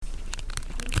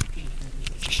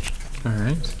All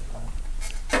right.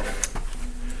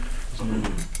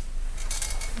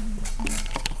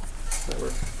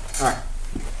 All right.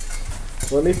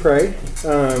 Let me pray,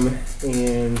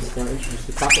 and I'll introduce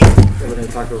the topic that we're going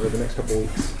to talk over the next couple of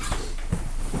weeks.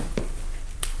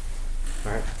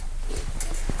 All right.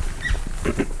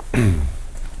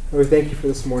 Lord, thank you for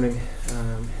this morning.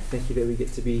 Thank you that we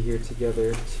get to be here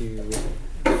together to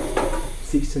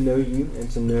seek to know you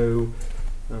and to know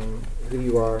who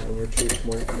you are and your truth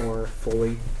more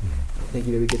fully. Thank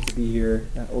you that we get to be here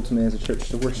ultimately as a church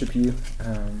to worship you,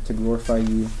 to glorify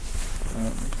you,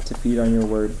 to feed on your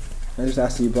word. I just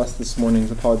ask that you bless this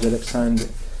morning's apologetics time, that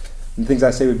the things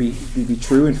I say would be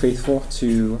true and faithful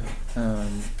to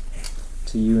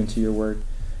you and to your word.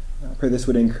 I pray this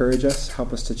would encourage us,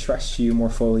 help us to trust you more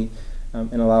fully,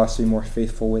 and allow us to be more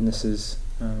faithful witnesses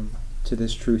to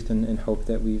this truth and hope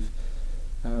that we've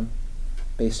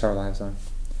based our lives on.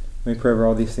 Let me pray over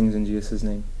all these things in Jesus'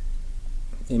 name.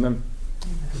 Amen.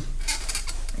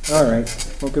 All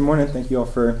right. Well, good morning. Thank you all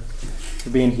for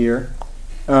being here.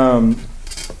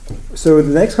 So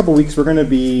the next couple weeks, we're going to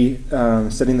be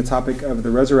studying the topic of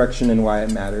the resurrection and why it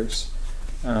matters.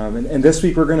 And this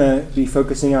week, we're going to be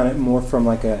focusing on it more from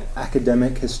like an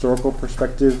academic, historical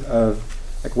perspective of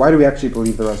like why do we actually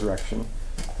believe the resurrection?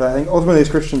 But I think ultimately as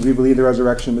Christians, we believe the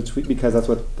resurrection because that's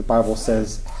what the Bible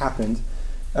says happened.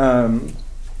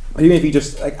 But even if you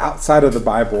just like outside of the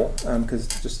Bible, because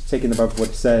just taking the Bible what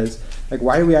it says, like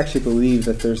why do we actually believe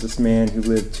that there's this man who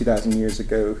lived 2,000 years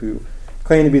ago who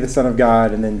claimed to be the Son of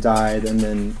God and then died and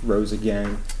then rose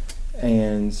again,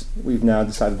 and we've now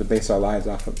decided to base our lives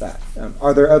off of that?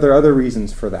 Are there other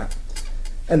reasons for that?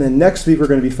 And then next week we're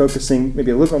going to be focusing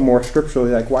maybe a little bit more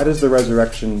scripturally, like why does the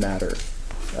resurrection matter?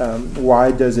 Why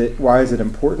is it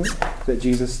important that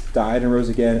Jesus died and rose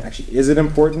again? Actually, is it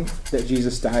important that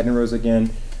Jesus died and rose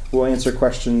again? We'll answer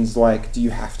questions like, do you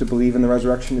have to believe in the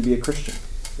resurrection to be a Christian?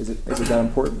 Is it that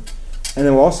important? And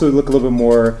then we'll also look a little bit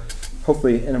more,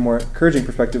 hopefully in a more encouraging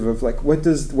perspective of like, what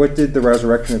did the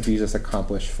resurrection of Jesus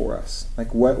accomplish for us?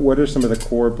 Like what are some of the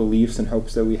core beliefs and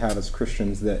hopes that we have as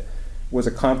Christians that was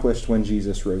accomplished when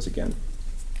Jesus rose again?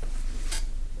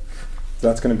 So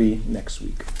that's going to be next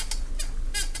week.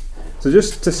 So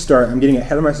just to start, I'm getting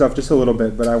ahead of myself just a little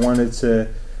bit, but I wanted to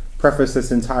preface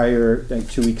this entire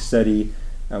 2-week study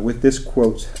with this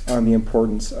quote on the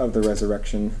importance of the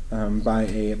resurrection by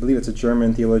I believe it's a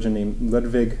German theologian named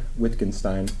Ludwig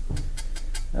Wittgenstein.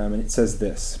 And it says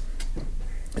this.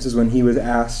 This is when he was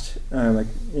asked,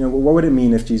 what would it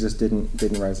mean if Jesus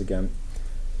didn't rise again?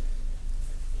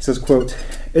 He says, quote,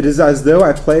 "It is as though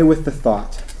I play with the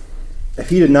thought.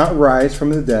 If he did not rise from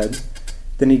the dead,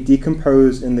 then he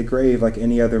decomposed in the grave like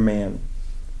any other man.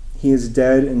 He is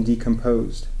dead and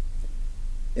decomposed.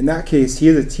 In that case, he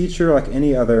is a teacher like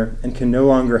any other and can no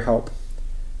longer help.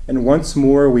 And once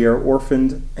more we are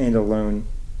orphaned and alone.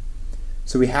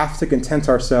 So we have to content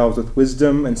ourselves with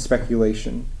wisdom and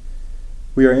speculation.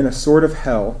 We are in a sort of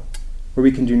hell where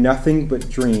we can do nothing but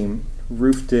dream,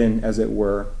 roofed in, as it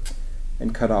were,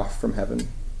 and cut off from heaven."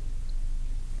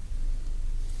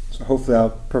 So hopefully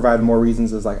I'll provide more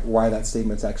reasons as like why that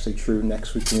statement's actually true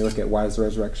next week when we look at why does the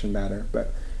resurrection matter.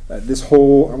 But I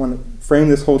want to frame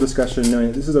this whole discussion knowing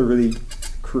that this is a really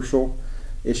crucial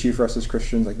issue for us as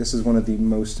Christians. Like this is one of the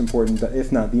most important,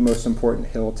 if not the most important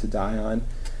hill to die on.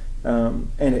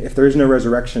 And if there is no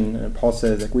resurrection, and Paul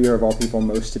says like we are of all people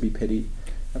most to be pitied.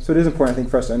 So it is important, I think,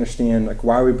 for us to understand like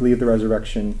why we believe the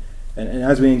resurrection, and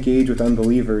as we engage with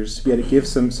unbelievers, be able to give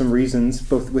some reasons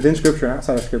both within Scripture and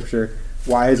outside of Scripture.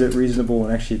 Why is it reasonable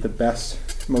and actually the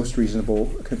best, most reasonable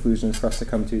conclusion for us to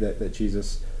come to that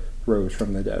Jesus rose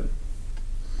from the dead?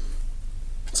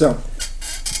 So,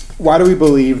 why do we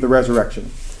believe the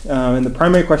resurrection? And the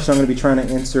primary question I'm going to be trying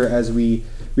to answer as we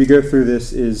go through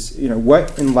this is,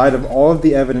 what, in light of all of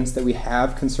the evidence that we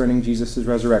have concerning Jesus'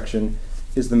 resurrection,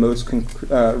 is the most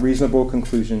reasonable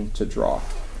conclusion to draw?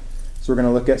 So we're going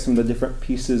to look at some of the different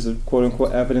pieces of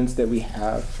quote-unquote evidence that we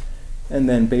have, and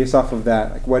then based off of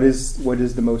that, like what is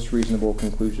the most reasonable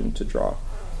conclusion to draw?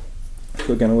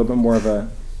 So again, a little bit more of a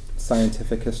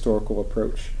scientific, historical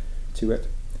approach to it.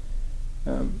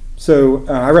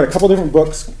 I read a couple different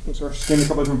books, or skimmed a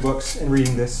couple different books in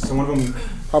reading this. So one of them you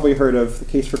probably heard of, The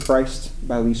Case for Christ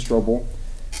by Lee Strobel.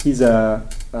 He's a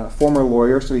former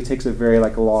lawyer, so he takes a very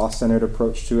like law-centered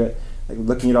approach to it, like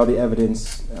looking at all the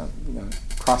evidence,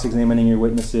 cross-examining your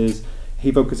witnesses.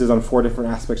 He focuses on 4 different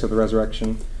aspects of the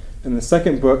resurrection. And the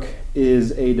second book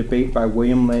is a debate by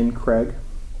William Lane Craig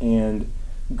and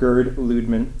Gerd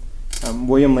Lüdemann.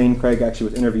 William Lane Craig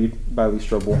actually was interviewed by Lee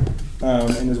Strobel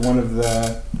and is one of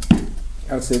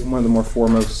the more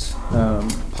foremost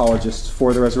apologists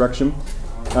for the resurrection.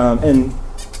 And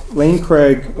Lane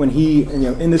Craig, when he,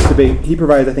 in this debate, he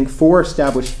provides, I think, 4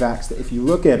 established facts that, if you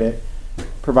look at it,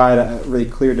 provide a really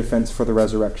clear defense for the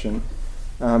resurrection.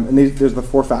 And there's the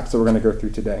 4 facts that we're going to go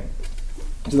through today.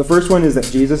 So the first one is that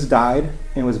Jesus died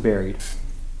and was buried.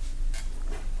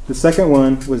 The second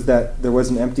one was that there was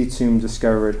an empty tomb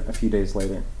discovered a few days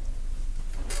later.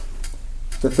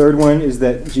 The third one is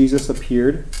that Jesus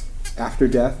appeared after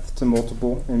death to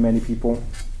multiple and many people.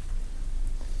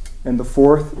 And the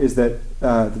fourth is that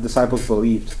the disciples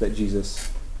believed that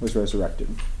Jesus was resurrected.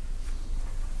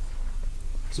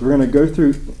 So we're going to go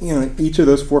through each of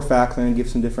those 4 facts and give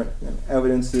some different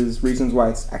evidences, reasons why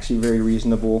it's actually very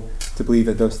reasonable to believe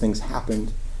that those things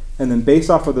happened. And then based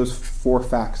off of those 4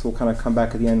 facts, we'll kind of come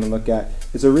back at the end and look at,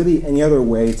 is there really any other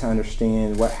way to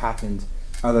understand what happened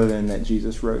other than that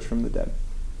Jesus rose from the dead?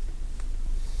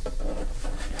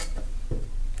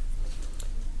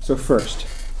 So first,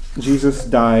 Jesus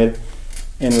died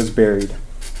and was buried.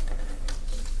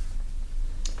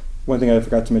 One thing I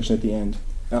forgot to mention at the end.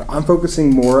 I'm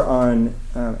focusing more on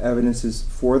evidences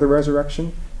for the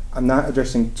resurrection. I'm not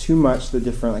addressing too much the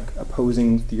different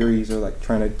opposing theories or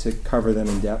trying to cover them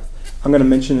in depth. I'm going to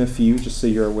mention a few just so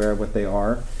you're aware of what they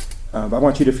are. But I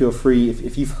want you to feel free,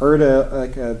 if you've heard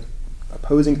a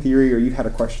opposing theory or you've had a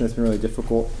question that's been really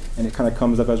difficult and it kind of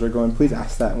comes up as we're going, please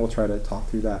ask that and we'll try to talk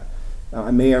through that.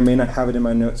 I may or may not have it in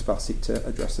my notes, but I'll seek to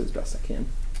address it as best I can.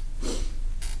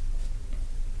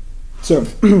 So,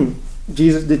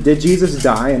 did Jesus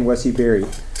die and was he buried?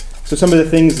 So some of the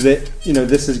things that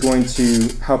this is going to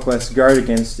help us guard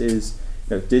against is,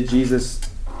 did Jesus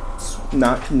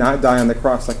not die on the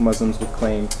cross like Muslims would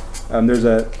claim? There's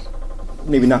a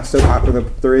maybe not so popular,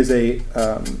 but there is a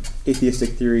atheistic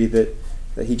theory that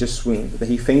he just swooned, that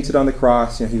he fainted on the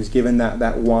cross. He was given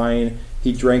that wine,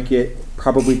 he drank it,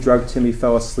 probably drugged him, he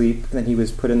fell asleep, and then he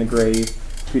was put in a grave.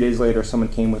 2 days later, someone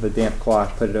came with a damp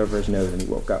cloth, put it over his nose, and he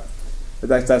woke up. But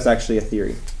that's actually a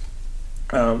theory.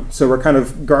 So we're kind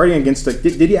of guarding against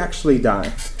did he actually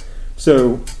die?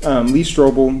 So Lee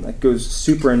Strobel goes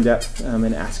super in depth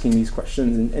in asking these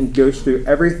questions and goes through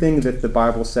everything that the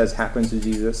Bible says happened to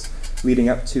Jesus leading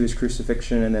up to his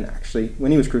crucifixion and then actually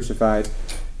when he was crucified,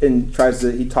 and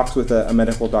he talks with a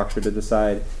medical doctor to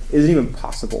decide, is it even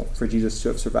possible for Jesus to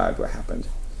have survived what happened?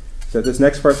 So this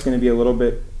next part's going to be a little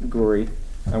bit gory,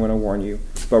 I'm going to warn you.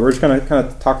 But we're just going to kind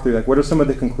of talk through what are some of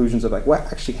the conclusions of what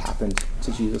actually happened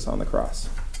to Jesus on the cross.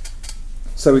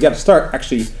 So we got to start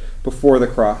actually before the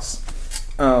cross.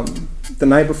 The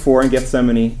night before in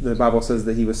Gethsemane, the Bible says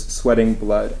that he was sweating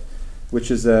blood, which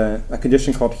is a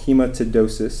condition called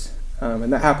hematodosis.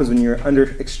 And that happens when you're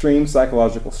under extreme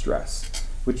psychological stress,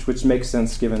 which makes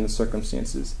sense given the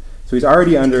circumstances. So he's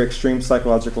already under extreme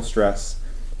psychological stress.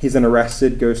 He's then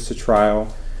arrested, goes to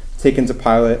trial, taken to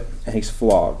Pilate, and he's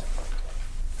flogged.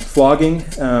 Flogging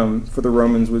for the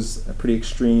Romans was a pretty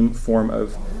extreme form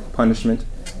of punishment.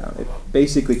 It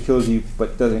basically kills you,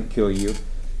 but doesn't kill you.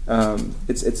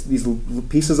 It's these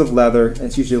pieces of leather, and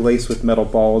it's usually laced with metal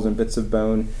balls and bits of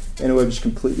bone, and it would have just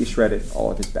completely shredded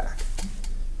all of his back.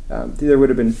 There would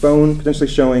have been bone potentially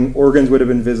showing, organs would have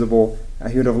been visible.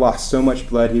 He would have lost so much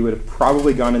blood, he would have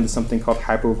probably gone into something called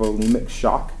hypovolemic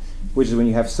shock, which is when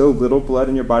you have so little blood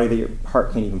in your body that your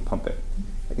heart can't even pump it.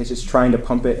 It's just trying to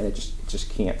pump it, and it just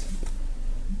can't.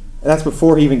 And that's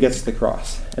before he even gets to the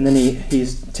cross. And then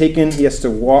he's taken, he has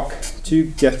to walk to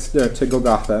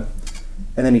Golgotha,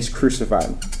 and then he's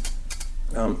crucified.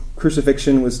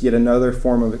 Crucifixion was yet another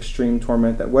form of extreme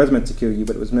torment that was meant to kill you,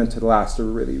 but it was meant to last a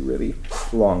really, really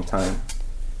long time.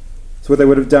 So what they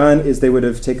would have done is they would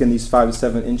have taken these 5 to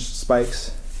 7 inch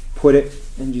spikes, put it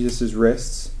in Jesus'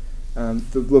 wrists.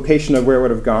 The location of where it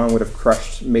would have gone would have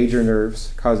crushed major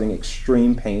nerves, causing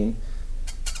extreme pain.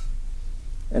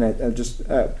 And just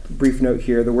a brief note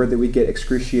here, the word that we get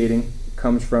excruciating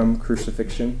comes from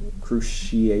crucifixion,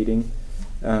 cruciating.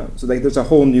 So there's a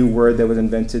whole new word that was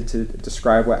invented to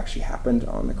describe what actually happened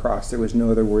on the cross. There was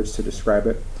no other words to describe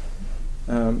it.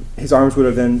 His arms would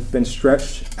have then been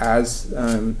stretched as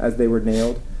they were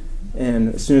nailed,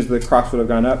 and as soon as the cross would have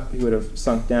gone up, he would have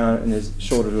sunk down, and his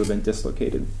shoulders would have been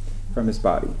dislocated from his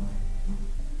body.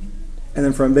 And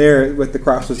then from there, what the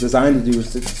cross was designed to do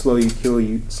was to slowly kill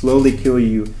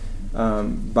you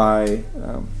by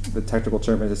the technical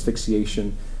term is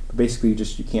asphyxiation. But basically,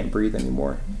 you can't breathe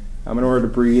anymore. In order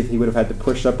to breathe, he would have had to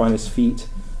push up on his feet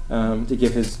to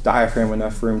give his diaphragm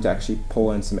enough room to actually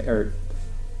pull in some air,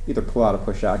 either pull out or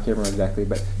push out, I can't remember exactly,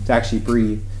 but to actually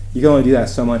breathe. You can only do that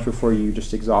so much before you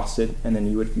just exhausted, and then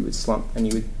you would slump and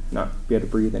you would not be able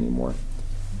to breathe anymore.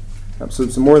 So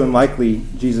more than likely,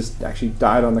 Jesus actually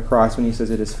died on the cross when he says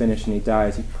it is finished and he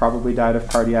dies. He probably died of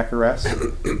cardiac arrest.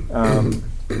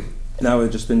 And that would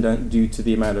have just been done due to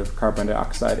the amount of carbon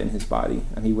dioxide in his body,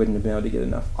 and he wouldn't have been able to get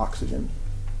enough oxygen.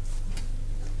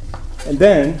 And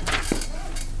then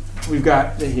we've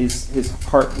got that his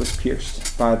heart was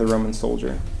pierced by the Roman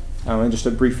soldier. And just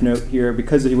a brief note here,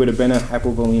 because he would have been a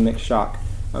hypovolemic shock,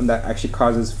 that actually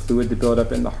causes fluid to build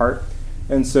up in the heart.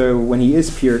 And so when he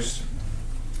is pierced,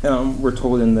 we're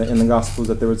told in the Gospels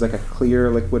that there was like a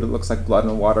clear liquid, it looks like blood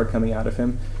and water coming out of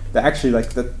him. That actually,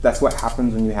 that's what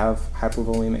happens when you have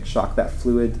hypovolemic shock. That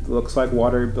fluid looks like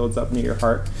water, builds up near your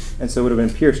heart, and so it would have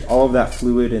been pierced. All of that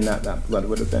fluid and that blood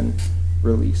would have been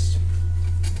released.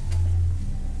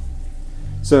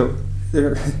 So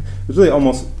there's really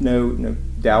almost no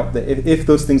doubt that if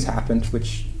those things happened,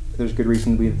 which there's good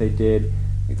reason to believe that they did,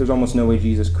 there's almost no way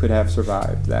Jesus could have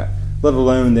survived that, let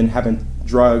alone then having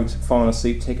drugged, fallen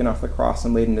asleep, taken off the cross,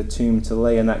 and laid in a tomb to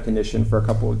lay in that condition for a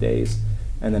couple of days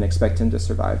and then expect him to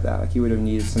survive that. Like, he would have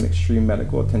needed some extreme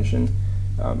medical attention.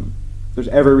 There's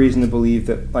every reason to believe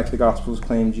that, like the Gospels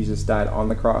claim, Jesus died on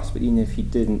the cross, but even if he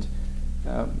didn't,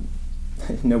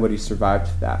 nobody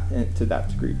survived that to that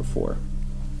degree before.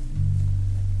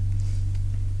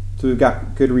 So we've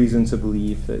got good reason to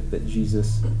believe that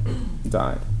Jesus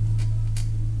died.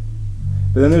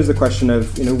 But then there's the question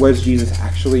of, was Jesus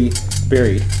actually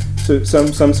buried? So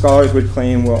some scholars would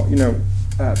claim,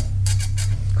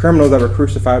 criminals that were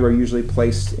crucified were usually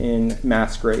placed in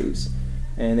mass graves,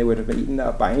 and they would have been eaten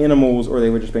up by animals, or they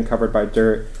would have just been covered by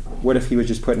dirt. What if he was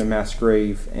just put in a mass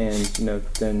grave, and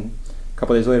then a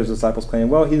couple days later, his disciples claim,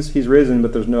 well, he's risen,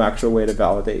 but there's no actual way to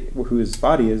validate who his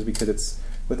body is because it's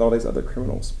with all these other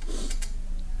criminals.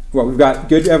 Well, we've got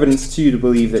good evidence too to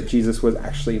believe that Jesus was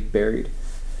actually buried.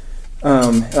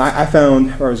 I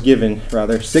found, or I was given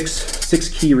rather, six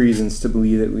key reasons to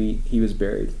believe that he was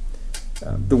buried.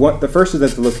 The first is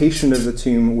that the location of the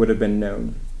tomb would have been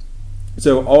known.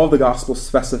 So all of the Gospels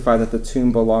specify that the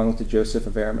tomb belonged to Joseph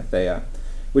of Arimathea,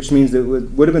 which means that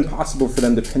it would have been possible for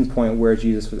them to pinpoint where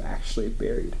Jesus was actually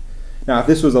buried. Now, if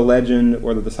this was a legend,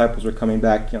 or the disciples were coming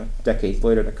back decades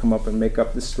later to come up and make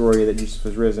up the story that Jesus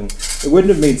was risen, it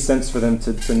wouldn't have made sense for them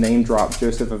to name drop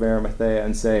Joseph of Arimathea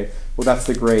and say, well, that's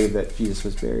the grave that Jesus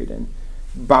was buried in.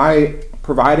 By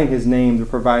providing his name, they're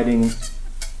providing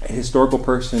a historical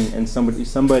person and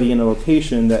somebody in a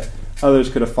location that others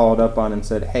could have followed up on and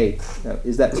said, hey,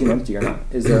 is that tomb empty or not?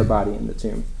 Is there a body in the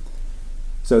tomb?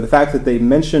 So the fact that they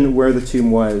mention where the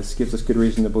tomb was gives us good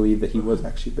reason to believe that he was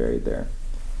actually buried there.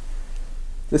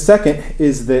 The second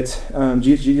is that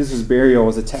Jesus' burial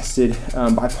was attested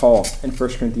by Paul in 1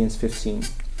 Corinthians 15.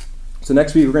 So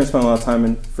next week we're going to spend a lot of time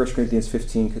in 1 Corinthians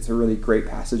 15 because it's a really great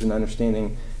passage in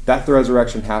understanding that the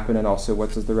resurrection happened and also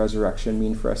what does the resurrection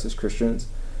mean for us as Christians.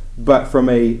 But from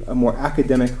a more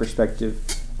academic perspective,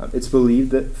 it's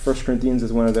believed that 1 Corinthians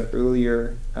is one of the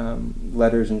earlier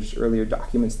letters and just earlier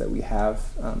documents that we have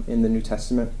in the New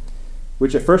Testament,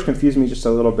 which at first confused me just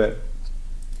a little bit,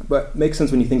 but makes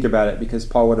sense when you think about it because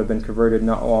Paul would have been converted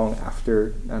not long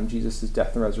after Jesus'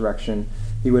 death and resurrection.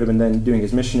 He would have been then doing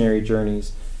his missionary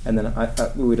journeys, and then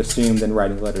we would assume then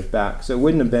writing letters back. So it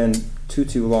wouldn't have been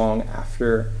too long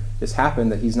after this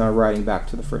happened that he's now writing back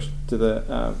to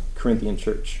the Corinthian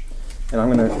church. And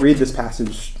I'm going to read this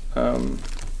passage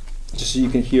just so you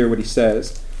can hear what he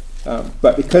says.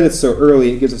 But because it's so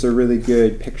early, it gives us a really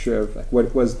good picture of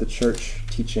what was the church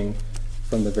teaching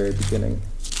from the very beginning.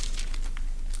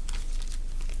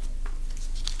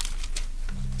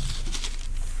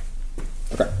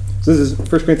 Okay, so this is 1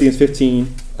 Corinthians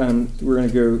 15. We're going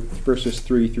to go verses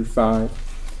 3 through 5.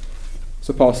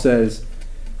 So Paul says,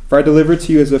 "For I delivered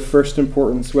to you as of first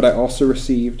importance what I also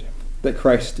received, that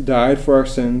Christ died for our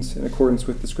sins in accordance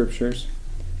with the Scriptures,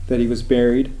 that he was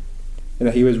buried, and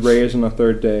that he was raised on the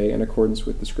third day in accordance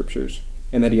with the Scriptures,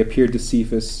 and that he appeared to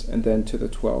Cephas and then to the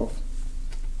 12.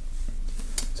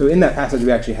 So in that passage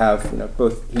we actually have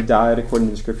both he died according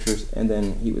to the Scriptures and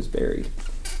then he was buried.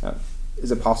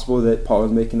 Is it possible that Paul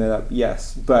is making that up?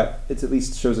 Yes, but it at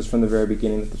least shows us from the very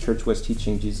beginning that the church was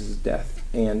teaching Jesus' death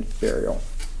and burial.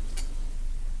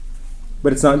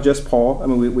 But it's not just Paul. I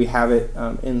mean, we have it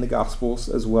in the Gospels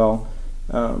as well.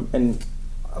 And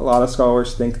a lot of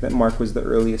scholars think that Mark was the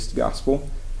earliest gospel.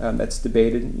 That's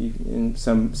debated, and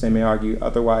some may argue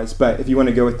otherwise. But if you want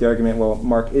to go with the argument, well,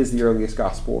 Mark is the earliest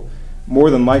gospel, more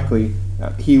than likely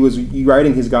he was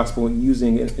writing his gospel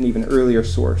using an even earlier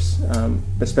source,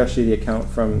 especially the account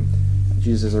from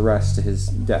Jesus' arrest to his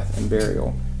death and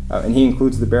burial. And he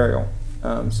includes the burial.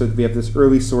 So we have this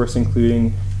early source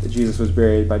including that Jesus was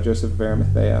buried by Joseph of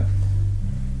Arimathea.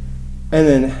 And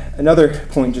then another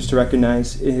point just to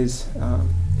recognize is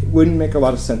it wouldn't make a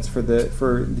lot of sense for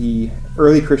the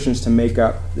early Christians to make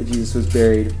up that Jesus was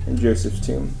buried in Joseph's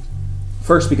tomb.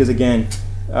 First, because again,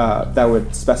 that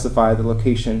would specify the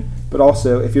location, but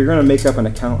also if you're going to make up an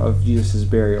account of Jesus'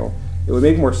 burial, it would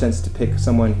make more sense to pick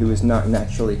someone who is not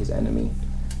naturally his enemy.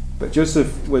 But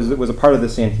Joseph was a part of the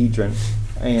Sanhedrin,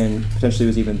 and potentially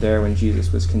was even there when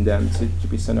Jesus was condemned to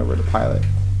be sent over to Pilate.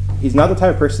 He's not the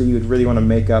type of person you would really want to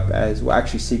make up as, well,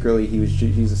 actually secretly he was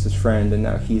Jesus' friend and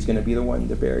now he's going to be the one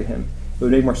to bury him. It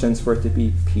would make more sense for it to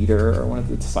be Peter or one of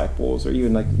the disciples or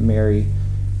even like Mary.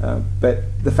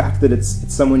 But the fact that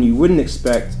it's someone you wouldn't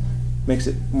expect makes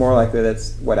it more likely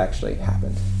that's what actually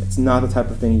happened. It's not the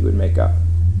type of thing you would make up.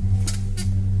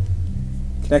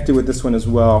 Connected with this one as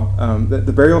well,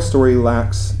 the burial story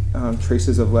lacks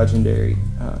traces of legendary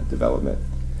development.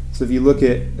 So if you look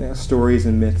at stories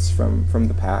and myths from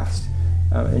the past,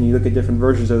 and you look at different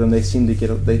versions of them, they tend to get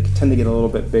a little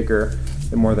bit bigger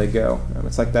the more they go.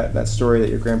 It's like that story that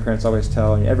your grandparents always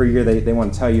tell, and every year they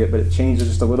want to tell you it, but it changes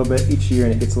just a little bit each year,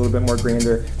 and it gets a little bit more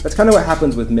grander. That's kind of what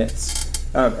happens with myths.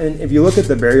 And if you look at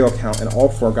the burial account in all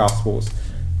four Gospels,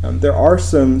 there are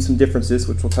some differences,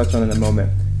 which we'll touch on in a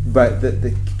moment, but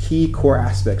the key core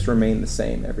aspects remain the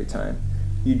same every time.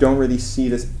 You don't really see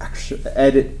this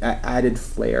added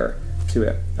flair to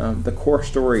it. The core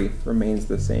story remains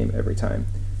the same every time.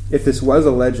 If this was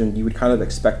a legend, you would kind of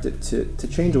expect it to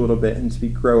change a little bit and to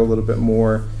grow a little bit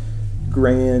more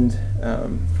grand.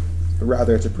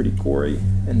 Rather, it's a pretty gory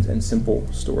and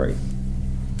simple story.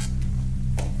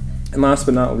 And last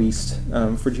but not least,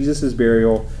 for Jesus'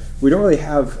 burial, we don't really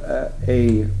have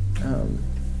a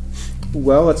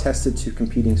well-attested to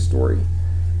competing story.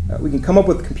 We can come up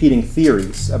with competing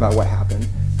theories about what happened,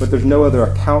 but there's no other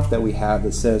account that we have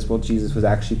that says, well, Jesus was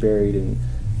actually buried and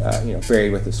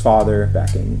buried with his father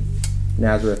back in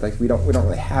Nazareth. Like we don't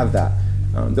really have that.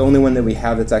 The only one that we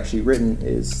have that's actually written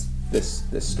is this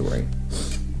story.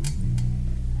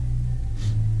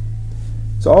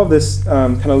 So all of this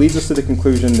kind of leads us to the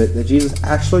conclusion that Jesus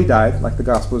actually died, like the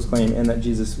Gospels claim, and that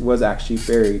Jesus was actually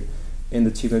buried in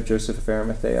the tomb of Joseph of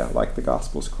Arimathea, like the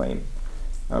Gospels claim.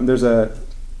 There's a,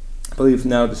 I believe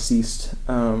now deceased,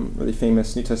 really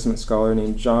famous New Testament scholar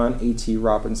named John A.T.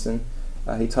 Robinson.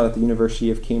 He taught at the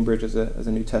University of Cambridge as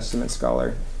a New Testament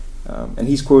scholar. And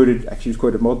he was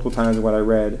quoted multiple times in what I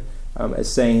read,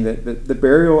 as saying that the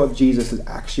burial of Jesus is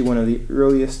actually one of the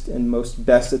earliest and most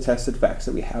best attested facts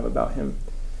that we have about him,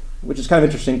 which is kind of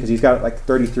interesting because he's got like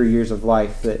 33 years of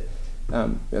life that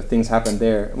things happened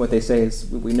there. And what they say is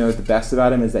we know the best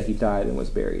about him is that he died and was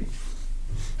buried.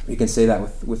 We can say that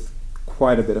with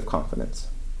quite a bit of confidence.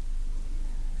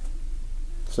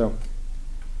 So,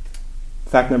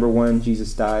 fact number one,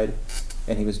 Jesus died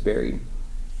and he was buried.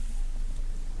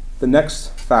 The next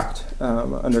fact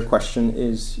under question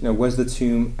is, was the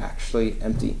tomb actually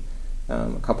empty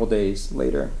a couple days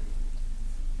later?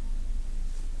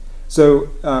 So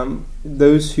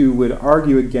those who would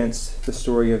argue against the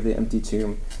story of the empty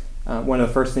tomb, one of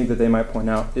the first things that they might point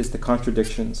out is the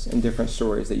contradictions in different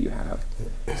stories that you have.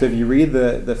 So if you read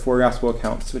the four gospel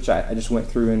accounts, which I just went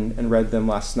through and read them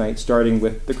last night, starting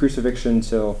with the crucifixion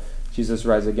till Jesus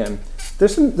rise again,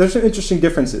 there's some interesting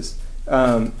differences.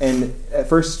 And at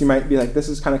first you might be like, this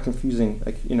is kind of confusing.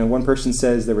 Like, one person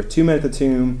says there were two men at the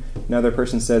tomb, another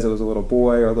person says it was a little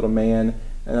boy or a little man,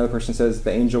 another person says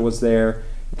the angel was there.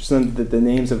 Just the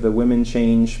names of the women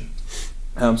change.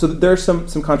 So there are some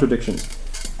contradictions.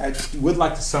 I would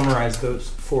like to summarize those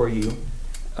for you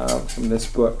from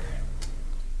this book,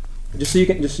 just so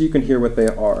you can hear what they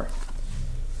are.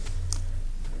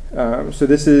 So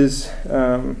this is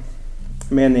a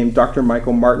man named Dr.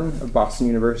 Michael Martin of Boston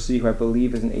University, who I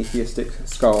believe is an atheistic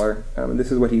scholar. And this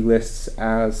is what he lists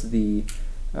as the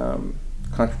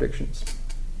contradictions.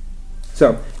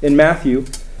 So in Matthew,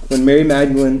 when Mary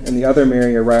Magdalene and the other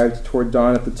Mary arrived toward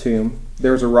dawn at the tomb,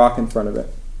 there was a rock in front of it.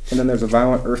 And then there's a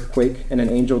violent earthquake, and an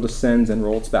angel descends and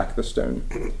rolls back the stone.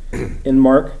 In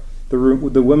Mark,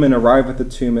 the women arrive at the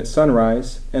tomb at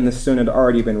sunrise, and the stone had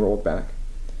already been rolled back.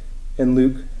 In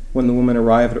Luke, when the women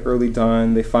arrive at early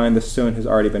dawn, they find the stone has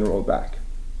already been rolled back.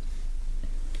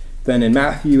 Then in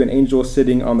Matthew, an angel is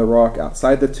sitting on the rock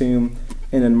outside the tomb,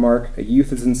 and in Mark, a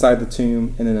youth is inside the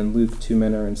tomb, and then in Luke, 2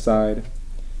 men are inside.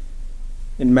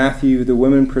 In Matthew, the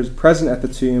women present at the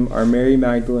tomb are Mary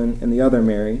Magdalene and the other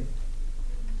Mary.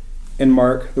 In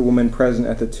Mark, the women present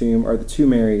at the tomb are the two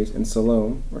Marys and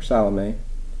Salome, or Salome.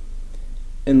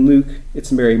 In Luke,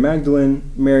 it's Mary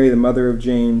Magdalene, Mary the mother of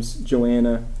James,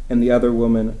 Joanna, and the other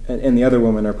woman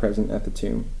are present at the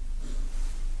tomb.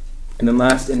 And then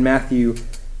last, in Matthew,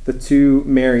 the two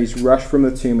Marys rush from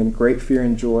the tomb in great fear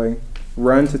and joy,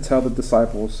 run to tell the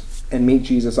disciples, and meet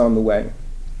Jesus on the way.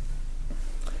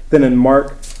 Then in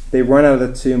Mark, they run out of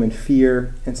the tomb in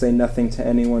fear and say nothing to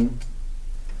anyone.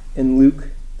 In Luke,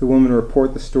 the women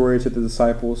report the story to the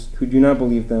disciples, who do not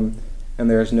believe them, and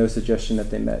there is no suggestion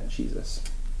that they met Jesus.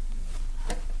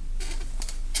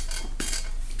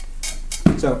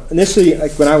 So initially,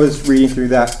 like when I was reading through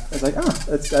that, I was like,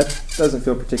 that doesn't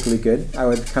feel particularly good. I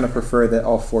would kind of prefer that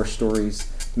all four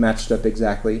stories matched up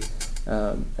exactly.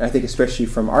 And I think especially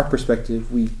from our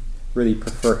perspective, we really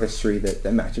prefer history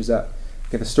that matches up.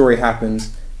 If a story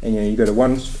happens, and you go to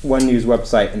one news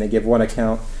website and they give one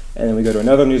account, and then we go to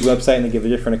another news website and they give a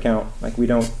different account, like we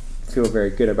don't feel very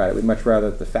good about it. We'd much rather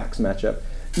the facts match up.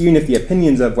 Even if the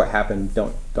opinions of what happened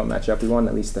don't match up, we want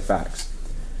at least the facts.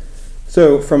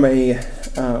 So from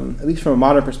at least from a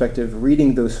modern perspective,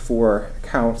 reading those four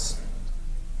accounts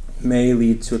may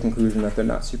lead to a conclusion that they're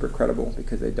not super credible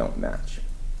because they don't match.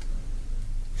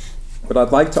 What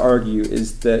I'd like to argue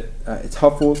is that it's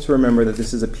helpful to remember that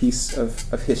this is a piece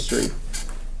of history,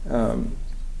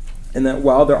 and that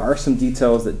while there are some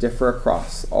details that differ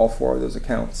across all four of those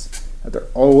accounts, they're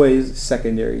always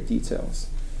secondary details.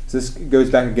 So this goes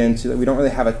back again to that we don't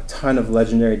really have a ton of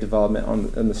legendary development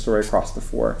on the story across the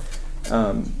four.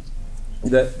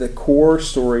 The core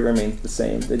story remains the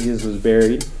same, that Jesus was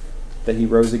buried, that he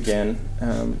rose again,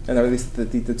 and at least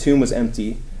that the tomb was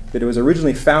empty, that it was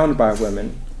originally found by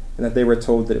women, and that they were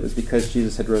told that it was because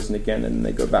Jesus had risen again, and then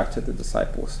they go back to the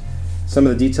disciples. Some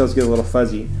of the details get a little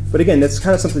fuzzy, but again, that's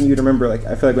kind of something you'd remember. Like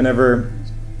I feel like whenever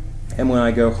Emily and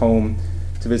I go home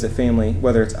to visit family,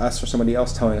 whether it's us or somebody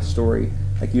else telling a story,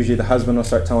 like usually the husband will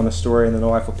start telling a story and then the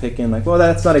wife will pick in like, well,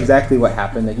 that's not exactly what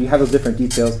happened. Like you have those different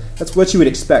details. That's what you would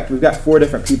expect. We've got four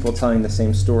different people telling the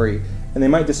same story, and they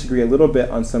might disagree a little bit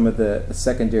on some of the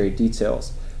secondary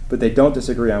details, but they don't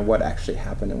disagree on what actually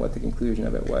happened and what the conclusion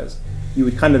of it was. You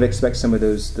would kind of expect some of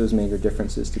those major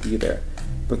differences to be there,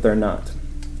 but they're not.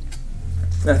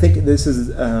 And I think this is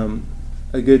a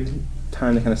good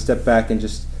time to kind of step back and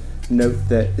just note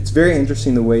that it's very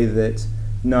interesting the way that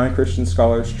non-Christian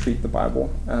scholars treat the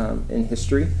Bible in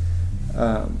history.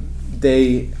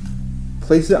 They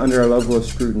place it under a level of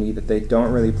scrutiny that they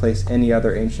don't really place any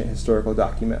other ancient historical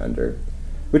document under.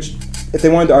 Which, if they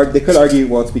wanted to argue, they could argue,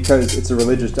 well, it's because it's a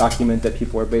religious document that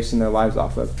people are basing their lives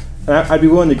off of. And I'd be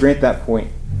willing to grant that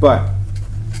point. But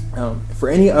for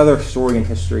any other story in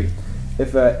history,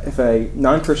 if a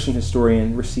non-Christian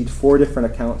historian received four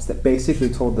different accounts that basically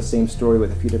told the same story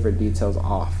with a few different details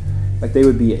off, like they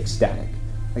would be ecstatic.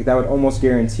 Like that would almost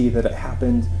guarantee that it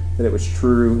happened, that it was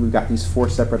true. We've got these four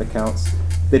separate accounts.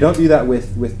 They don't do that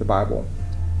with the Bible.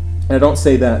 And I don't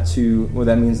say that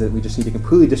that means that we just need to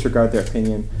completely disregard their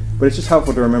opinion, but it's just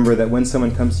helpful to remember that when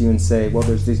someone comes to you and say, well,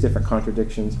 there's these different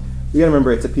contradictions, you got to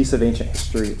remember it's a piece of ancient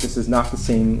history. This is not the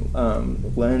same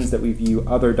lens that we view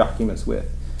other documents with.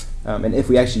 And if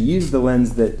we actually use the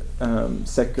lens that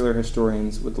secular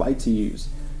historians would like to use,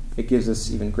 it gives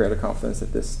us even greater confidence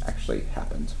that this actually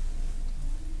happened.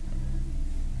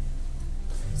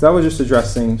 So that was just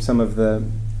addressing some of the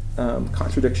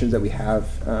contradictions that we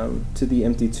have to the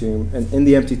empty tomb, and in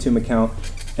the empty tomb account,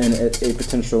 and a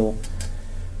potential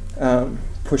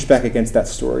pushback against that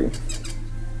story.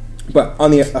 But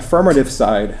on the affirmative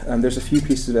side, there's a few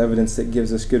pieces of evidence that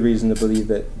gives us good reason to believe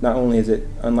that not only is it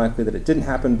unlikely that it didn't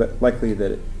happen, but likely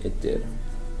that it did.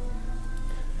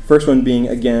 First one being,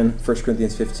 again, 1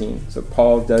 Corinthians 15. So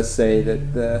Paul does say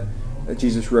that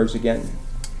Jesus rose again.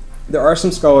 There are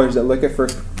some scholars that look at 1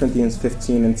 Corinthians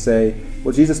 15 and say,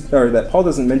 well, that Paul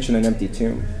doesn't mention an empty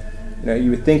tomb. You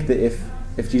would think that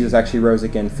if Jesus actually rose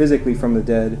again physically from the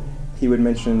dead, he would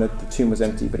mention that the tomb was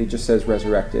empty, but he just says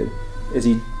resurrected.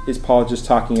 Is Paul just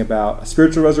talking about a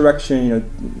spiritual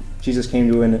resurrection? Jesus came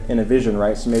to him in a vision,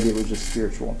 right? So maybe it was just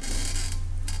spiritual.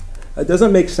 It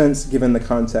doesn't make sense given the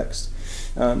context.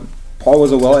 Paul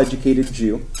was a well-educated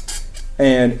Jew,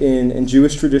 and in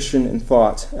Jewish tradition and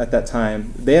thought at that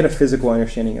time, they had a physical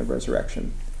understanding of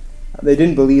resurrection. They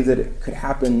didn't believe that it could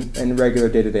happen in regular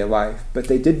day-to-day life, but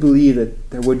they did believe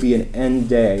that there would be an end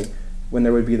day when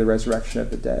there would be the resurrection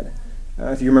of the dead.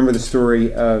 If you remember the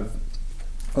story of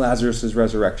Lazarus'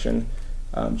 resurrection,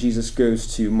 Jesus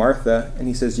goes to Martha and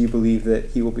he says, do you believe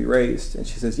that he will be raised? And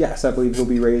she says, yes, I believe he'll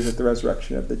be raised at the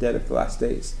resurrection of the dead at the last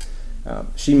days.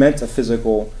 She meant a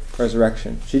physical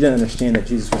resurrection. She didn't understand that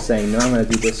Jesus was saying, no, I'm going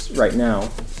to do this right now.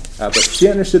 But she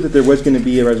understood that there was going to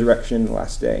be a resurrection in the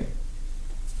last day.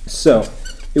 So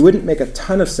it wouldn't make a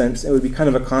ton of sense. It would be kind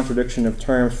of a contradiction of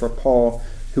terms for Paul,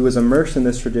 who was immersed in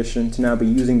this tradition, to now be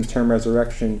using the term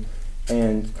resurrection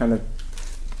and kind of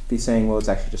be saying, well, it's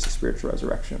actually just a spiritual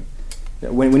resurrection.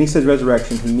 When he says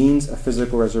resurrection, he means a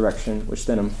physical resurrection, which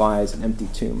then implies an empty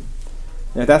tomb.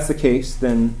 And if that's the case,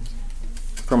 then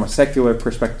from a secular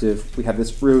perspective, we have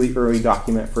this really early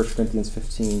document, 1 Corinthians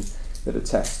 15, that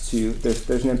attest to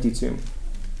there's an empty tomb.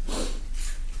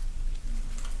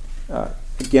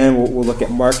 Again, we'll look at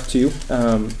Mark 2.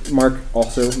 Mark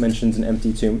also mentions an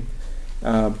empty tomb.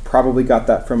 Probably got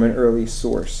that from an early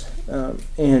source.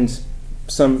 And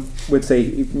some would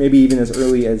say maybe even as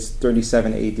early as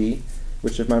 37 AD,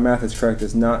 which, if my math is correct,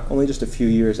 is not only just a few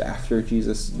years after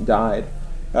Jesus died.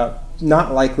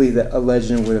 Not likely that a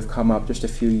legend would have come up just a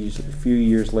few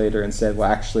years later and said,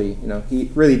 well, actually, he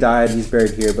really died, he's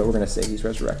buried here, but we're going to say he's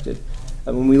resurrected.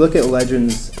 When we look at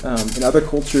legends in other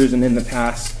cultures and in the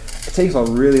past, it takes a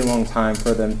really long time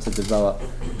for them to develop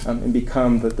and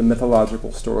become the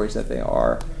mythological stories that they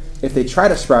are. If they try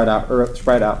to sprout up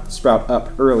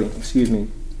early,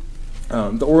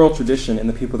 the oral tradition and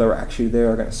the people that were actually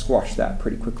there are going to squash that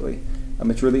pretty quickly.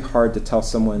 It's really hard to tell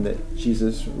someone that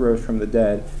Jesus rose from the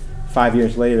dead 5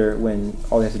 years later when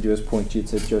all they have to do is point you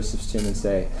to Joseph's tomb and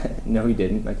say, no, he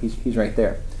didn't. Like he's right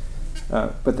there.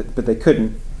 But they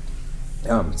couldn't.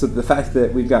 So the fact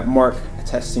that we've got Mark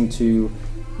attesting to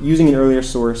using an earlier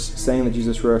source, saying that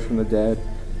Jesus rose from the dead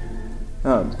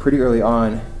pretty early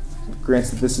on,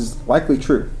 grants that this is likely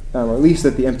true, or at least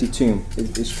that the empty tomb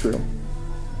is true.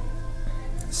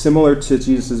 Similar to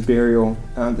Jesus' burial,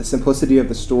 the simplicity of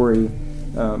the story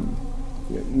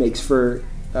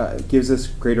gives us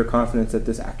greater confidence that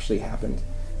this actually happened.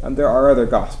 There are other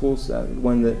Gospels.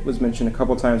 One that was mentioned a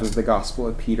couple times was the Gospel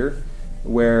of Peter,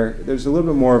 where there's a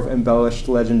little bit more of embellished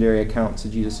legendary accounts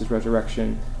of Jesus'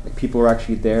 resurrection. Like people were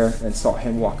actually there and saw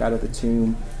him walk out of the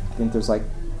tomb. I think there's like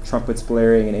trumpets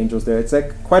blaring and angels there. It's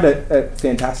like quite a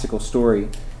fantastical story.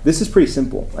 This is pretty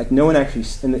simple. Like no one actually,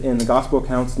 in the gospel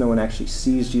accounts, no one actually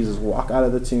sees Jesus walk out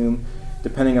of the tomb.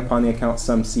 Depending upon the account,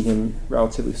 some see him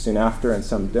relatively soon after and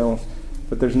some don't.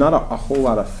 But there's not a whole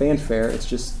lot of fanfare. It's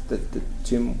just that the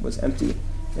tomb was empty.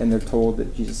 And they're told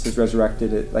that Jesus has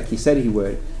resurrected it like he said he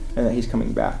would, and that he's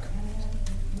coming back.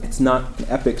 It's not an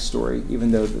epic story,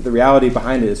 even though the reality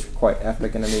behind it is quite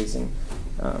epic and amazing.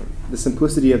 The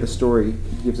simplicity of the story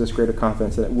gives us greater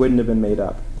confidence that it wouldn't have been made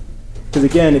up. Because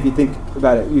again, if you think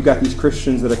about it, you've got these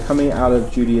Christians that are coming out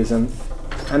of Judaism,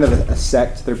 kind of a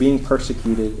sect. They're being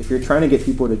persecuted. If you're trying to get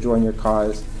people to join your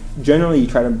cause, generally you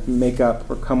try to make up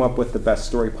or come up with the best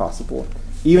story possible.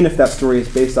 Even if that story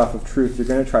is based off of truth, you're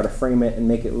going to try to frame it and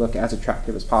make it look as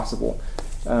attractive as possible.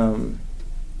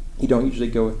 You don't usually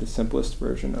go with the simplest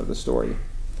version of the story.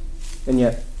 And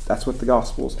yet, that's what the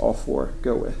Gospels, all four,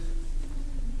 go with.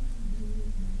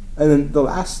 And then the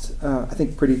last, I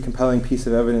think, pretty compelling piece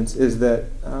of evidence is that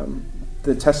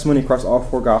the testimony across all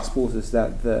four Gospels is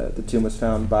that the tomb was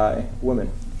found by women.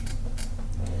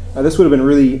 This would have been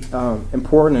really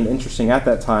important and interesting at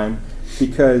that time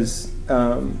because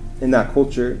in that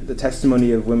culture, the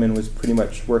testimony of women was pretty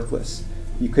much worthless.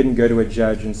 You couldn't go to a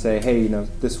judge and say, hey,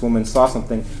 this woman saw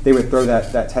something. They would throw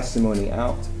that testimony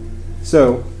out.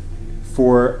 So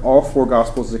for all four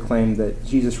Gospels to claim that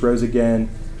Jesus rose again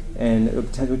and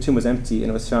the tomb was empty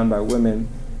and it was found by women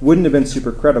wouldn't have been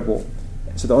super credible.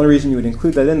 So the only reason you would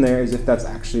include that in there is if that's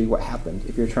actually what happened,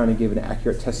 if you're trying to give an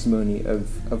accurate testimony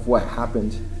of what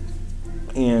happened.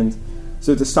 And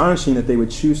so it's astonishing that they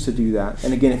would choose to do that.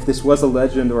 And again, if this was a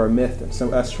legend or a myth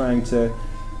and us trying to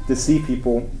deceive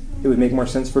people, it would make more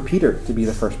sense for Peter to be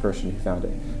the first person who found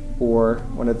it, or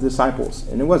one of the disciples.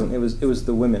 And it wasn't. It was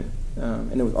the women.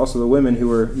 And it was also the women who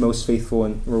were most faithful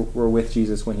and were with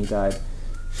Jesus when he died,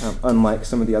 unlike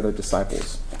some of the other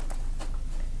disciples.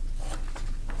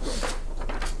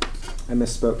 I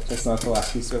misspoke. That's not the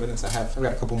last piece of evidence I have. I've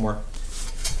got a couple more.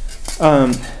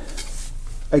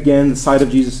 Again, the site of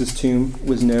Jesus' tomb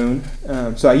was known.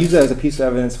 So I use that as a piece of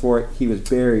evidence for it. He was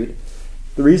buried.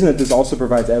 The reason that this also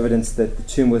provides evidence that the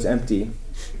tomb was empty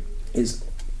is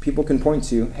people can point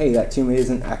to, hey, that tomb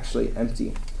isn't actually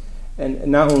empty. And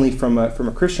not only from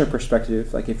a Christian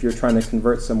perspective, like if you're trying to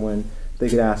convert someone, they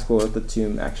could ask, well, is the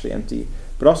tomb actually empty?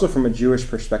 But also from a Jewish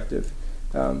perspective.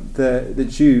 The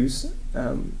Jews,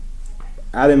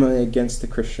 adamantly against the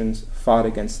Christians, fought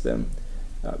against them.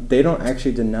 They don't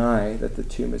actually deny that the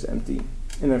tomb is empty.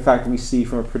 And in fact, we see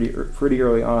from a pretty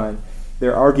early on,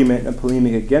 their argument and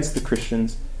polemic against the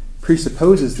Christians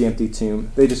presupposes the empty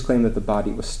tomb. They just claim that the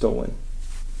body was stolen.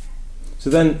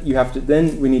 So then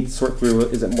we need to sort through,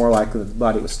 is it more likely that the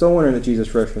body was stolen or that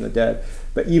Jesus rose from the dead?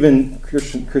 But even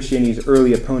Christianity's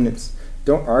early opponents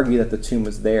don't argue that the tomb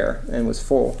was there and was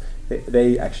full.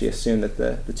 They actually assume that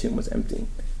the tomb was empty,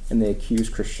 and they accuse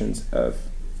Christians of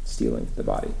stealing the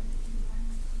body.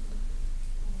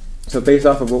 So based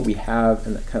off of what we have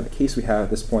and the kind of the case we have at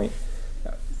this point,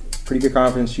 pretty good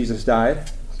confidence Jesus died.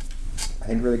 I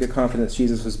think really good confidence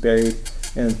Jesus was buried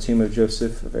in the tomb of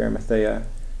Joseph of Arimathea,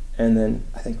 And then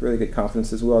I think really good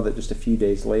confidence as well that just a few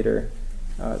days later,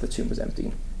 the tomb was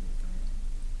empty.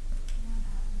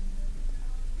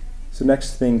 So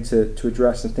next thing to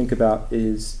address and think about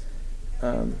is,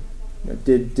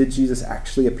 did Jesus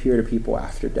actually appear to people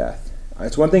after death?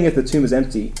 It's one thing if the tomb is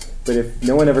empty, but if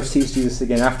no one ever sees Jesus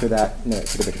again after that, it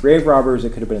could have been grave robbers,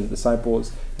 it could have been the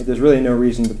disciples. There's really no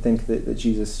reason to think that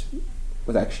Jesus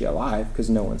was actually alive because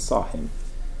no one saw him.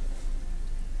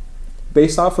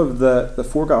 Based off of the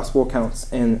four gospel accounts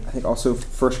and I think also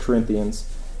 1 Corinthians,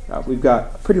 we've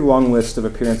got a pretty long list of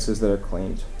appearances that are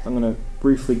claimed. I'm going to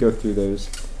briefly go through those.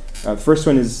 The first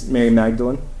one is Mary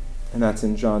Magdalene, and that's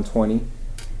in John 20.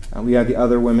 We have the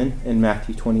other women in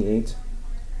Matthew 28.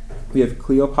 We have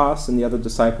Cleopas and the other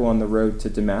disciple on the road to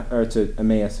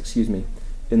Emmaus,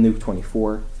 in Luke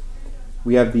 24.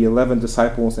 We have the 11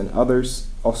 disciples and others,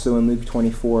 also in Luke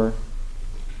 24.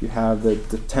 You have the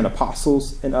 10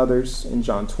 apostles and others in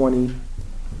John 20.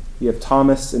 You have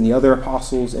Thomas and the other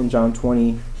apostles in John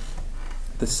 20.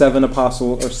 The 7 of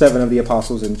the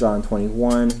apostles in John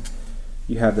 21.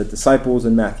 You have the disciples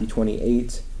in Matthew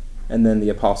 28. And then the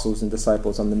apostles and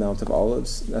disciples on the Mount of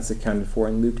Olives. That's accounted for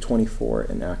in Luke 24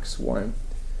 and Acts 1.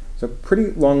 So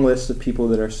pretty long list of people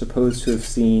that are supposed to have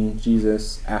seen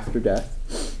Jesus after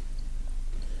death.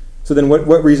 So then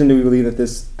what reason do we believe that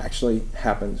this actually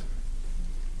happened?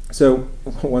 So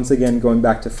once again, going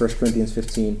back to 1 Corinthians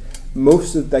 15,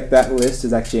 most of that list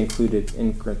is actually included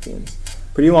in Corinthians.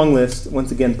 Pretty long list.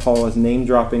 Once again, Paul is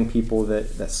name-dropping people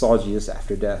that saw Jesus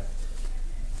after death.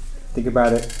 Think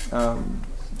about it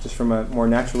just from a more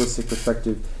naturalistic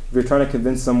perspective. If you're trying to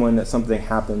convince someone that something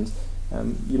happened,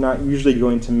 you're not usually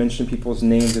going to mention people's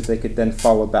names that they could then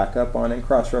follow back up on and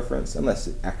cross-reference unless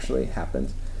it actually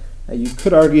happened. You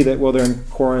could argue that, well, they're in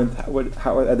Corinth,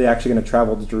 how are they actually going to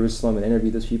travel to Jerusalem and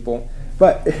interview those people?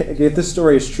 But if this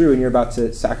story is true and you're about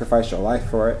to sacrifice your life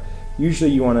for it,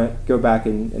 usually you want to go back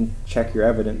and check your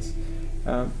evidence.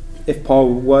 If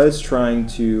Paul was trying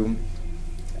to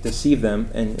deceive them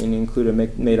and include a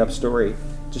made-up story,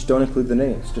 just don't include the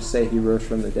names. Just say he rose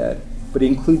from the dead. But he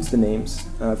includes the names.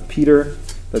 Peter,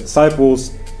 the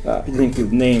disciples, he didn't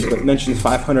include names, but mentions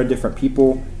 500 different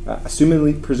people.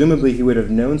 Presumably he would have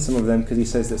known some of them because he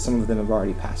says that some of them have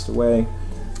already passed away.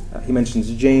 He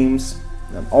mentions James,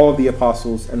 all of the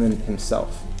apostles, and then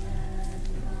himself.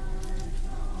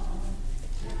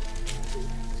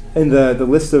 In the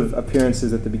list of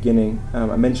appearances at the beginning,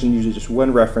 I mentioned usually just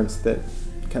one reference that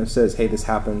kind of says, hey, this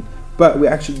happened. But we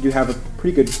actually do have a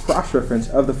pretty good cross-reference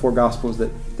of the four Gospels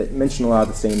that mention a lot of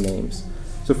the same names.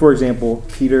 So, for example,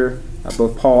 Peter,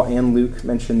 both Paul and Luke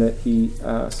mention that he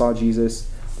saw Jesus.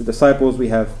 The disciples, we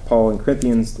have Paul in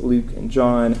Corinthians, Luke and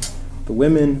John. The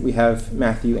women, we have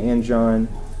Matthew and John.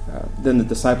 Then the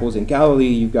disciples in Galilee,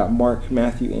 you've got Mark,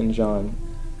 Matthew, and John.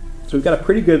 So we've got a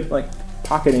pretty good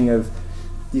pocketing of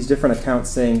these different accounts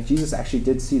saying Jesus actually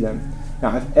did see them.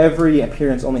 Now, if every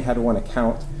appearance only had one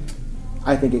account,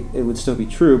 I think it would still be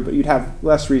true, but you'd have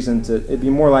less reason it'd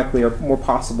be more likely or more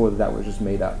possible that was just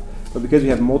made up. But because we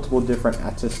have multiple different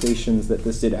attestations that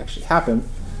this did actually happen,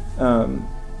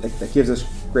 that gives us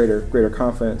greater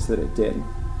confidence that it did.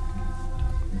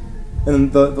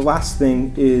 And the last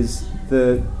thing is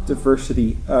the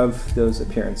diversity of those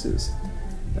appearances.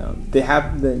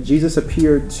 Jesus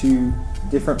appeared to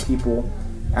different people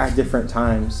at different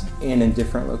times and in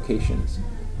different locations.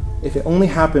 If it only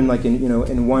happened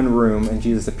in one room and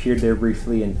Jesus appeared there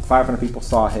briefly and 500 people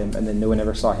saw him and then no one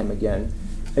ever saw him again,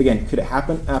 could it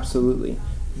happen? Absolutely.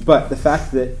 But the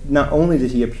fact that not only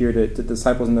did he appear to the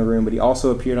disciples in the room, but he also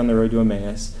appeared on the road to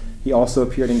Emmaus. He also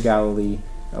appeared in Galilee,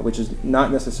 which is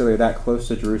not necessarily that close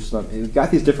to Jerusalem. He's got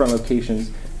these different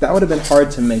locations. That would have been hard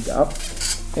to make up.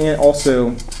 And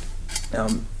also,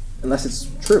 unless it's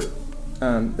true.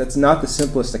 That's not the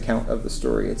simplest account of the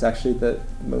story. It's actually the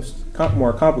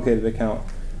more complicated account,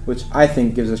 which I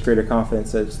think gives us greater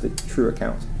confidence that it's the true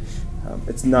account.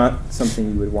 It's not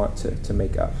something you would want to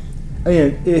make up.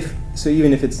 And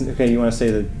even if it's okay, you want to say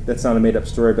that that's not a made-up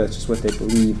story, but it's just what they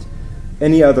believed.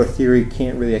 Any other theory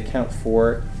can't really account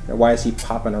for why is he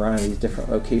popping around these different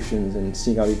locations and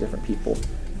seeing all these different people.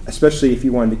 Especially if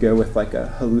you wanted to go with a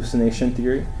hallucination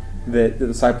theory, that the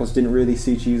disciples didn't really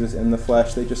see Jesus in the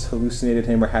flesh, they just hallucinated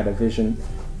him or had a vision.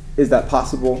 Is that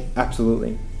possible?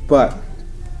 Absolutely. But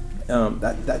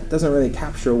that doesn't really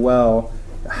capture well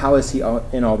how is he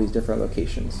in all these different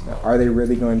locations. Now, are they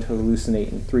really going to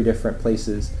hallucinate in 3 different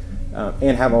places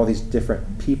and have all these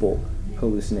different people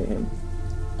hallucinate him?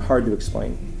 Hard to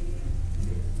explain.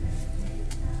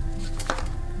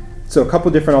 So a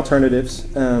couple different alternatives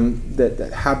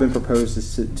that have been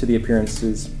proposed to the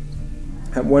appearances.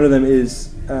 One of them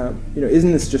is,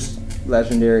 isn't this just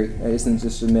legendary, it isn't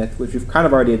just a myth, which we've kind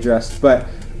of already addressed. But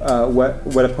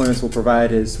what opponents will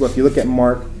provide is, well, if you look at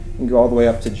Mark and go all the way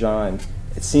up to John,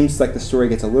 it seems like the story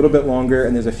gets a little bit longer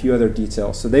and there's a few other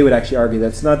details. So they would actually argue that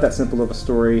it's not that simple of a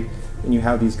story, and you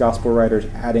have these gospel writers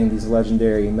adding these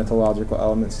legendary mythological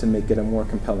elements to make it a more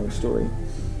compelling story.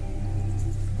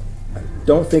 I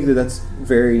don't think that that's a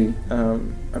very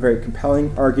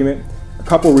compelling argument. A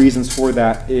couple reasons for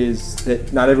that is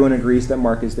that not everyone agrees that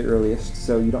Mark is the earliest,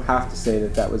 so you don't have to say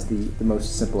that that was the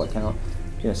most simple account.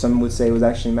 Some would say it was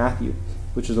actually Matthew,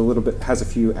 which is has a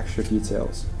few extra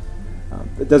details.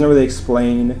 It doesn't really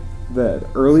explain the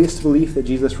earliest belief that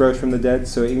Jesus rose from the dead,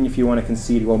 so even if you want to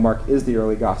concede, well, Mark is the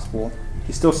early gospel,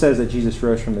 he still says that Jesus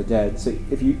rose from the dead. So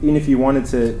even if you wanted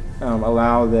to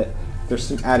allow that there's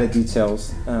some added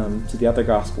details to the other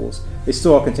gospels, they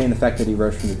still all contain the fact that he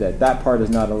rose from the dead. That part is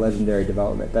not a legendary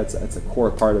development. That's a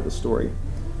core part of the story.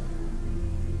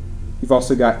 You've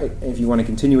also got, if you want to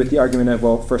continue with the argument of,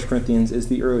 well, 1 Corinthians is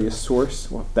the earliest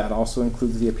source, well, that also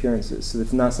includes the appearances. So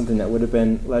it's not something that would have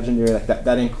been legendary like that.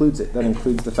 That includes it. That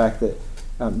includes the fact that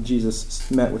Jesus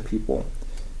met with people.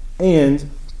 And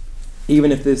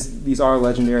even if these are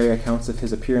legendary accounts of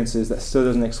his appearances, that still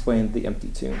doesn't explain the empty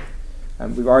tomb.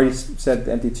 We've already said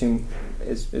the empty tomb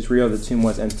is real. The tomb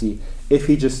was empty. If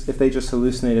they just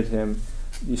hallucinated him,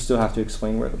 you still have to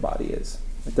explain where the body is.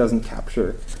 It doesn't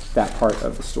capture that part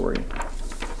of the story.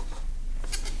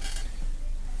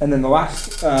 And then the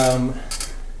last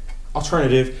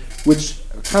alternative, which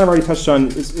I kind of already touched on,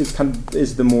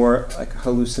 is the more like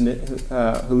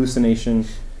hallucination,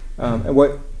 and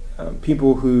what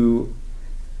people who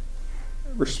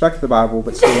respect the Bible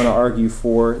but still want to argue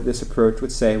for this approach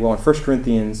would say, well, in 1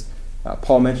 Corinthians,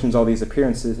 Paul mentions all these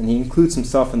appearances and he includes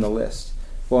himself in the list.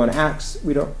 Well, in Acts,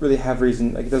 we don't really have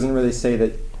reason, it doesn't really say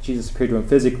that Jesus appeared to him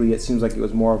physically. It seems like it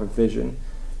was more of a vision.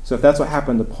 So if that's what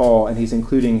happened to Paul, and he's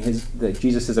including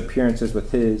Jesus' appearances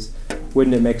with his,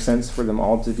 wouldn't it make sense for them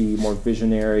all to be more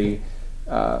visionary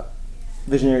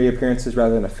appearances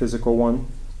rather than a physical one?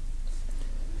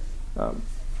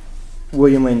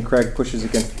 William Lane Craig pushes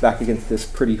back against this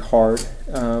pretty hard,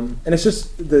 and it's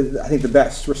just I think the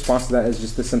best response to that is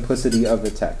just the simplicity of the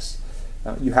text.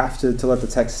 You have to let the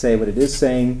text say what it is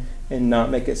saying and not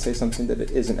make it say something that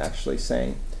it isn't actually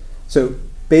saying. So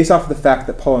based off of the fact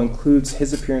that Paul includes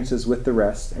his appearances with the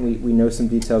rest, and we know some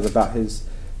details about his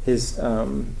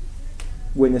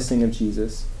witnessing of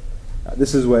Jesus,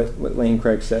 this is what Lane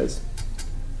Craig says.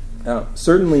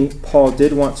 Certainly, Paul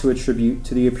did want to attribute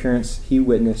to the appearance he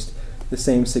witnessed the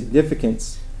same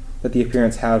significance that the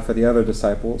appearance had for the other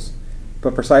disciples,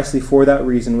 but precisely for that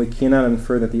reason, we cannot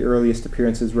infer that the earliest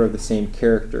appearances were of the same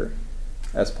character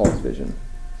as Paul's vision.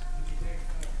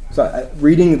 So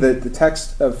reading the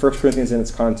text of 1 Corinthians in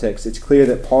its context, it's clear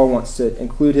that Paul wants to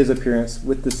include his appearance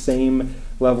with the same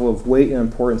level of weight and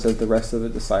importance as the rest of the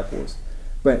disciples.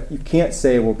 But you can't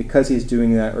say, well, because he's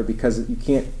doing that, or because you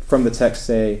can't, from the text,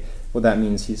 say, well, that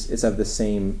means it's of the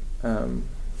same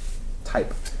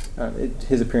type.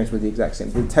 His appearance was the exact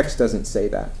same. The text doesn't say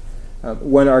that.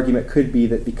 One argument could be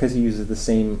that because he uses the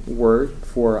same word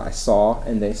for I saw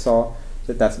and they saw,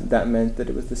 that meant that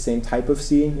it was the same type of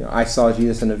seeing. I saw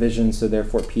Jesus in a vision, so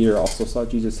therefore Peter also saw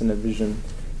Jesus in a vision.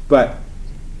 But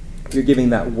you're giving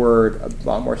that word a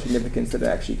lot more significance than it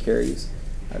actually carries.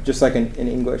 Just like in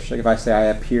English, like if I say I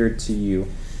appeared to you,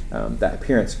 that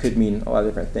appearance could mean a lot of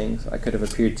different things. I could have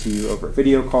appeared to you over a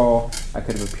video call. I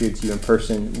could have appeared to you in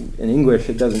person. In English,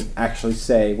 it doesn't actually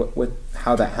say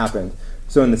how that happened.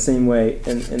 So in the same way,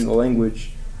 in the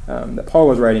language that Paul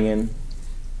was writing in,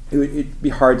 it'd be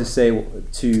hard to say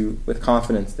with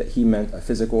confidence that he meant a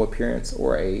physical appearance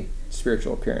or a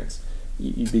spiritual appearance.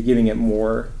 You'd be giving it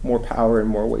more power and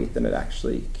more weight than it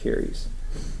actually carries.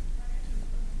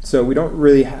 So we don't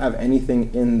really have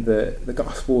anything in the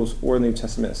Gospels or the New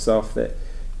Testament itself that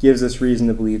gives us reason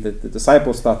to believe that the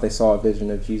disciples thought they saw a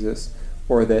vision of Jesus,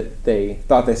 or that they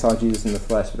thought they saw Jesus in the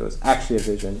flesh, but it was actually a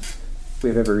vision. We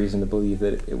have every reason to believe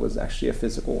that it was actually a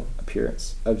physical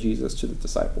appearance of Jesus to the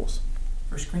disciples.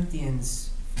 1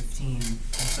 Corinthians 15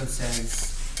 also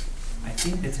says, I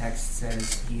think the text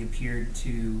says he appeared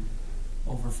to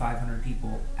over 500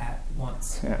 people at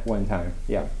once. At one time,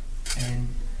 yeah. And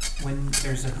when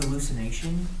there's a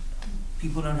hallucination,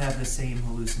 people don't have the same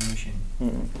hallucination.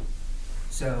 Mm-mm.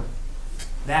 So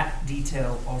that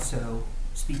detail also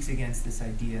speaks against this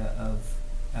idea of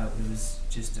it was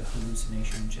just a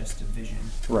hallucination, just a vision.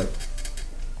 Right.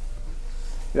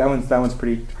 That one's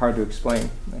pretty hard to explain.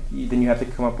 Then you have to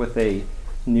come up with a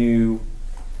new,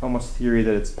 almost theory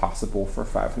that it's possible for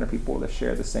 500 people to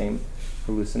share the same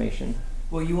hallucination.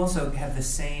 Well, you also have the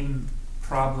same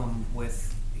problem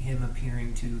with him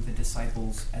appearing to the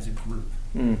disciples as a group.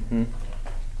 Mm-hmm.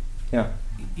 Yeah.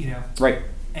 You know? Right.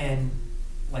 And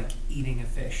like eating a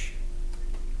fish.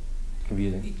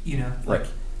 Confusing. You know? Like, Right.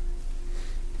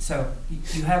 So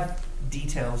you have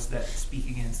details that speak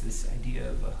against this idea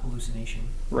of a hallucination.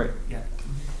 Right. Yeah.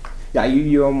 Yeah,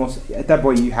 you almost, at that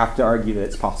point, you have to argue that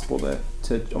it's possible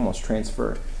to almost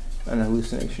transfer an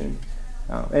hallucination.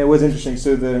 And it was interesting.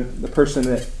 So the person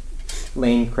that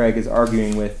Lane Craig is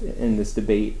arguing with in this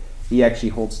debate, he actually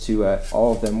holds to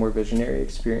all of them were visionary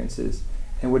experiences.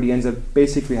 And what he ends up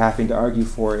basically having to argue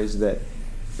for is that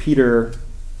Peter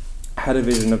had a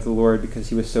vision of the Lord because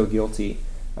he was so guilty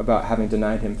about having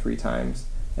denied him 3 times.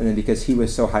 And then because he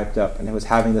was so hyped up and was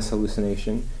having this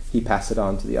hallucination, he passed it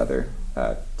on to the other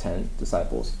 10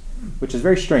 disciples, which is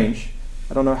very strange.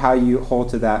 I don't know how you hold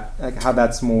to that, like how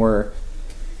that's more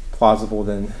plausible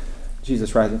than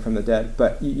Jesus rising from the dead.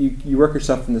 But you work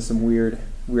yourself into some weird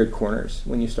corners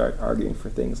when you start arguing for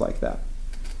things like that.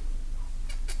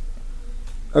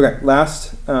 Okay,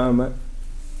 last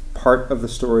part of the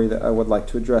story that I would like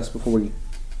to address before we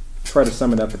try to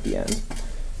sum it up at the end.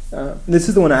 This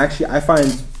is the one I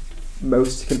find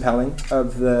most compelling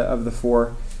of the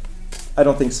 4. I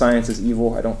don't think science is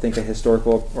evil. I don't think a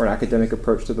historical or an academic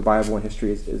approach to the Bible and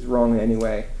history is wrong in any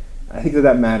way. I think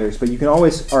that matters, but you can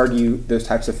always argue those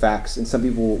types of facts, and some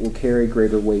people will carry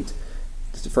greater weight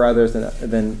for others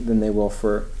than they will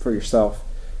for yourself.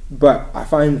 But I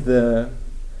find the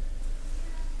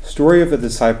story of the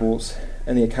disciples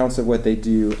and the accounts of what they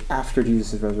do after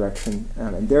Jesus' resurrection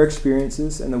and their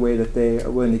experiences and the way that they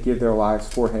are willing to give their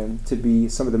lives for him to be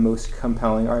some of the most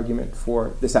compelling argument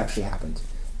for this actually happened.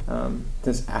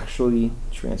 This actually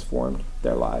transformed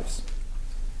their lives.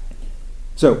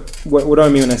 So, what do I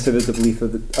mean when I say that the belief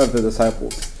of the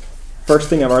disciples? First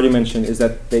thing I've already mentioned is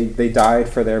that they died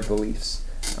for their beliefs.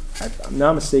 If I'm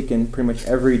not mistaken, pretty much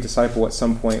every disciple at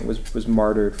some point was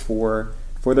martyred for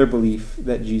their belief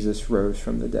that Jesus rose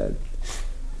from the dead.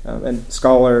 And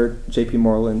scholar J.P.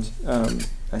 Moreland,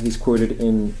 he's quoted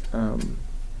in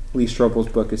Lee Strobel's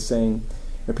book as saying,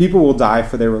 people will die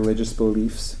for their religious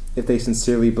beliefs if they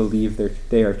sincerely believe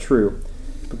they are true.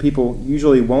 But people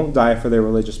usually won't die for their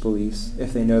religious beliefs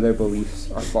if they know their beliefs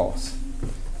are false.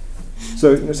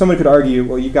 So someone could argue,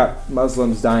 well, you've got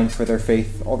Muslims dying for their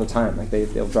faith all the time. Like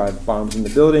they'll drive bombs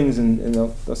into buildings and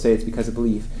they'll say it's because of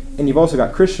belief. And you've also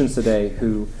got Christians today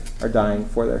who are dying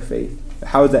for their faith.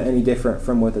 How is that any different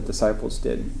from what the disciples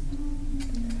did?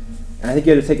 And I think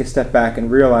you have to take a step back and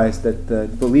realize that the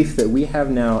belief that we have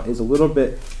now is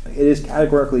it is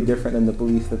categorically different than the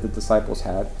belief that the disciples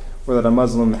had, or that a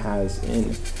Muslim has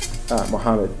in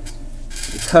Muhammad.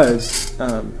 Because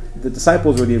the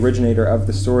disciples were the originator of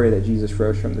the story that Jesus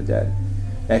rose from the dead.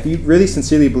 Now, if you really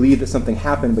sincerely believe that something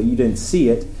happened but you didn't see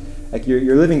it, like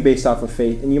you're living based off of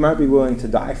faith, and you might be willing to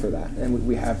die for that. And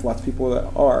we have lots of people that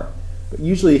are. But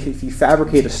usually if you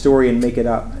fabricate a story and make it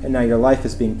up, and now your life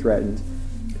is being threatened,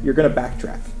 you're going to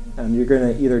backtrack. You're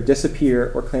going to either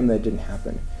disappear or claim that it didn't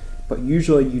happen. But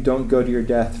usually you don't go to your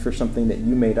death for something that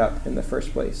you made up in the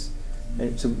first place.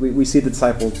 And so we see the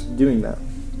disciples doing that.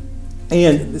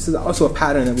 And this is also a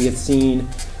pattern that we had seen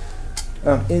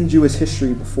in Jewish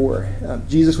history before.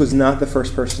 Jesus was not the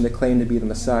first person to claim to be the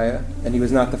Messiah, and he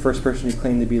was not the first person who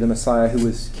claimed to be the Messiah who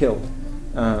was killed.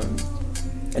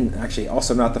 And actually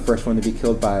also not the first one to be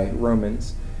killed by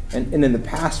Romans. And in the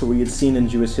past, what we had seen in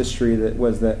Jewish history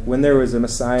was that when there was a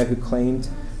Messiah who claimed,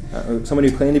 or someone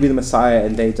who claimed to be the Messiah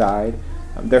and they died,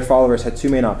 their followers had 2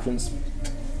 main options.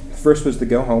 The first was to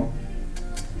go home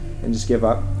and just give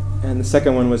up. And the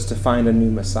second one was to find a new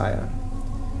Messiah.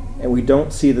 And we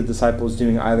don't see the disciples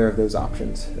doing either of those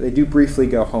options. They do briefly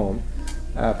go home,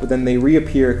 but then they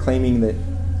reappear claiming that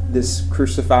this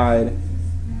crucified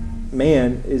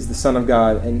man is the Son of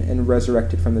God and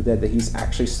resurrected from the dead, that he's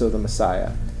actually still the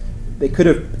Messiah. They could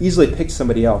have easily picked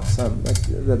somebody else. Like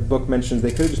the book mentions, they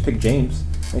could have just picked James.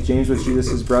 Like James was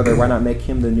Jesus' brother. Why not make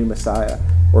him the new Messiah?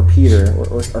 Or Peter,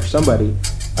 or somebody.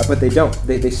 But they don't.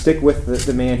 They stick with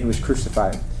the man who was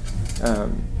crucified.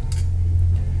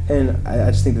 And I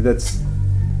just think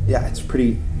it's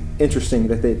pretty interesting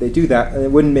that they do that. And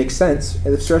it wouldn't make sense,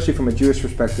 especially from a Jewish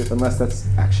perspective, unless that's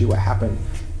actually what happened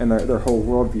and their whole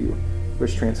worldview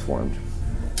was transformed.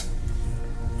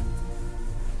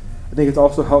 I think it's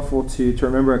also helpful to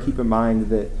remember and keep in mind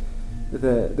that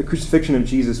the crucifixion of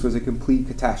Jesus was a complete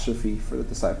catastrophe for the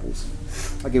disciples.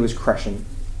 Like, it was crushing.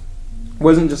 It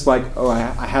wasn't just like, oh,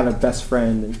 I had a best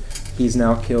friend and he's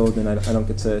now killed and I don't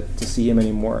get to see him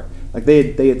anymore. Like,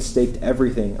 they had staked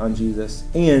everything on Jesus,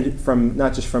 and from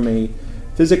not just from a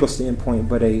physical standpoint,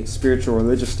 but a spiritual,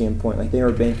 religious standpoint. Like, they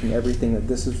were banking everything that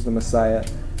this is the Messiah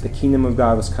the kingdom of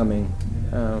God was coming,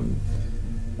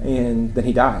 and then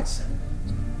he dies,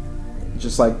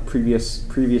 just like previous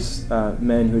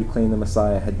men who had claimed the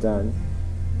Messiah had done.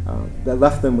 That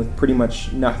left them with pretty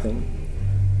much nothing.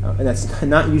 And that's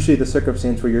not usually the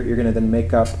circumstance where you're going to then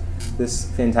make up this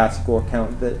fantastical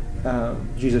account that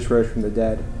Jesus rose from the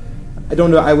dead. I don't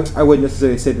know, I wouldn't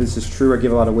necessarily say that this is true or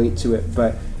give a lot of weight to it,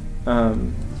 but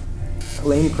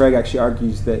Lane Craig actually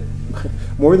argues that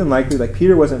more than likely, like,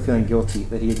 Peter wasn't feeling guilty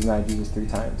that he had denied Jesus 3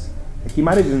 times. Like, he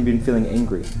might have even been feeling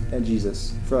angry at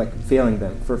Jesus for, like, failing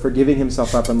them, for giving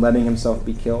himself up and letting himself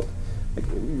be killed. Like,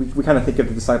 we kind of think of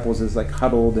the disciples as, like,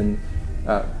 huddled and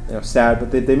sad,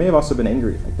 but they may have also been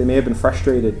angry. Like, they may have been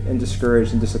frustrated and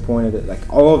discouraged and disappointed that, like,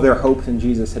 all of their hopes in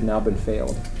Jesus had now been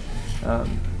failed.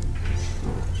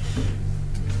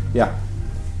 Yeah,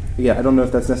 I don't know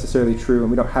if that's necessarily true, and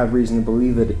we don't have reason to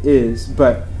believe that it is,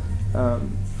 but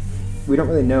we don't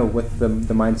really know what the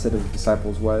mindset of the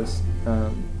disciples was.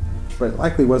 But it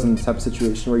likely wasn't the type of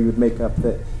situation where you would make up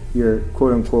that your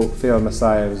quote-unquote failed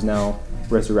Messiah was now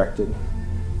resurrected.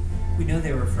 We know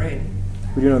they were afraid.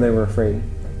 We do know they were afraid.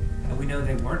 And we know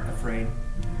they weren't afraid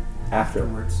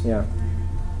Afterwards. Yeah.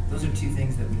 Those are 2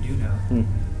 things that we do know.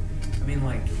 I mean,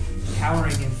 like,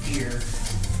 cowering in fear,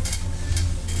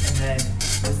 and then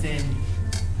within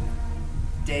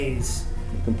days,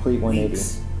 Complete 180.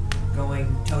 weeks,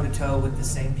 going toe-to-toe with the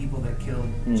same people that killed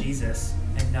Jesus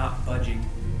and not budging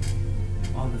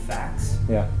on the facts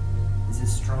Yeah. is a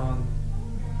strong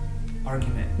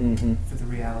argument for the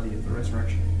reality of the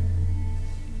resurrection.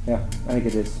 Yeah, I think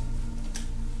it is.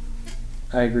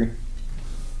 I agree.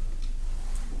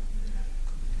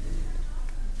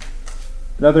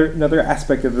 Another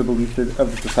aspect of the belief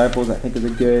of the disciples, I think, is a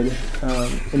good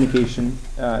indication,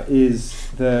 is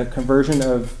the conversion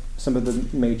of some of the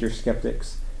major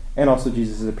skeptics, and also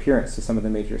Jesus' appearance to some of the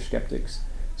major skeptics.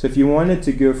 So if you wanted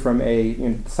to go from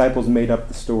disciples made up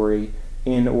the story,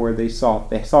 or they saw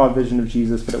a vision of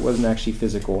Jesus, but it wasn't actually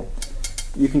physical,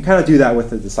 you can kind of do that with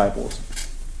the disciples.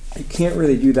 You can't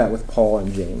really do that with Paul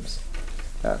and James,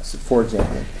 for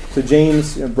example. So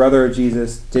James, brother of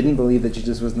Jesus, didn't believe that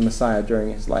Jesus was the Messiah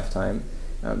during his lifetime,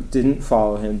 didn't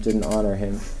follow him, didn't honor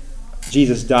him.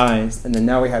 Jesus dies, and then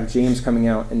now we have James coming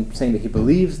out and saying that he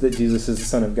believes that Jesus is the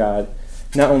Son of God.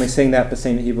 Not only saying that, but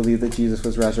saying that he believed that Jesus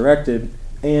was resurrected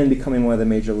and becoming one of the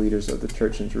major leaders of the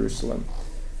church in Jerusalem.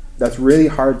 That's really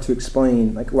hard to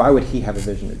explain. Like, why would he have a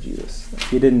vision of Jesus?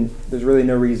 He didn't. There's really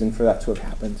no reason for that to have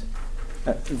happened.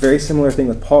 Very similar thing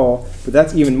with Paul, but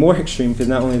that's even more extreme because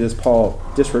not only does Paul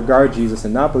disregard Jesus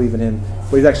and not believe in him,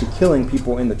 but he's actually killing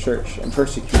people in the church and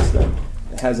persecutes them.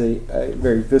 Has a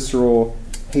very visceral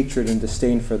hatred and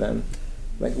disdain for them.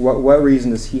 Like, what reason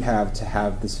does he have to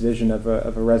have this vision of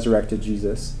a resurrected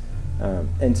Jesus,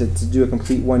 and to do a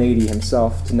complete 180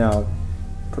 himself to now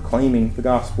proclaiming the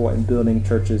gospel and building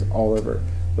churches all over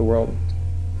the world?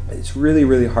 It's really,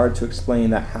 really hard to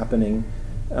explain that happening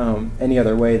any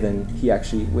other way than he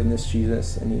actually witnessed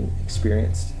Jesus and he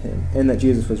experienced him, and that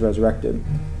Jesus was resurrected.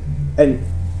 And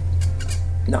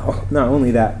not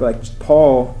only that, but like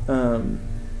Paul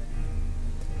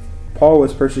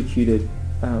was persecuted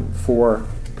for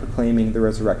proclaiming the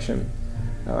resurrection.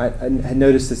 I had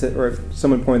noticed this, or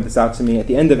someone pointed this out to me at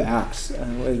the end of Acts,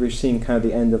 as we're seeing kind of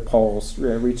the end of Paul's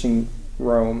reaching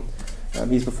Rome.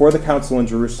 He's before the council in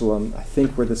Jerusalem, I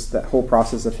think, where that whole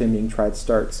process of him being tried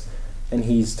starts. And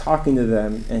he's talking to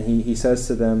them, and he says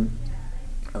to them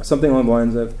something along the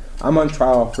lines of, "I'm on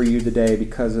trial for you today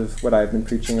because of what I've been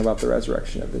preaching about the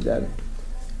resurrection of the dead."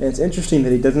 And it's interesting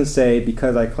that he doesn't say,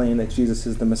 because I claim that Jesus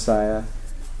is the Messiah,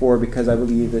 or because I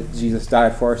believe that Jesus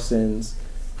died for our sins,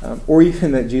 or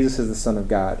even that Jesus is the Son of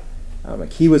God.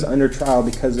 Like, he was under trial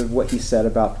because of what he said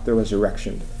about the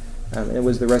resurrection. And it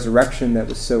was the resurrection that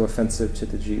was so offensive to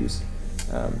the Jews.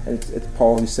 And it's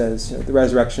Paul who says, the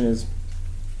resurrection is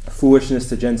foolishness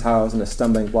to Gentiles and a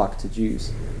stumbling block to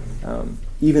Jews.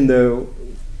 Even though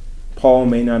Paul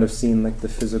may not have seen like the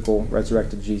physical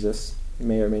resurrected Jesus,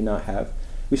 may or may not have,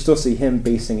 we still see him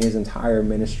basing his entire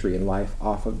ministry and life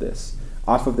off of this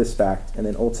fact, and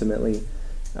then ultimately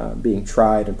being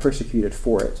tried and persecuted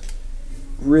for it.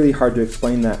 Really hard to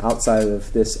explain that outside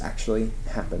of this actually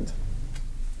happened.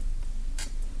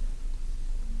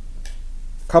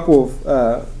 A couple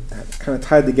of kind of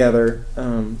tied together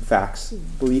facts,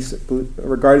 beliefs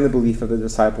regarding the belief of the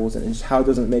disciples, and just how it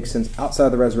doesn't make sense outside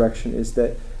of the resurrection, is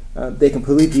that they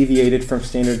completely deviated from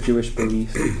standard Jewish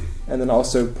belief, and then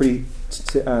also pretty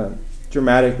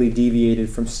dramatically deviated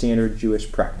from standard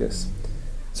Jewish practice.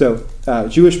 So,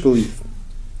 Jewish belief.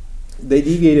 They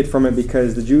deviated from it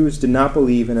because the Jews did not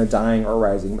believe in a dying or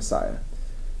rising Messiah.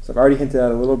 So So I've already hinted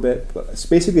at it a little bit, but it's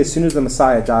basically as soon as the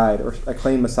Messiah died, or a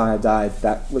claimed Messiah died,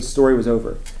 story was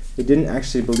over. They didn't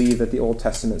actually believe that the Old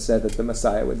Testament said that the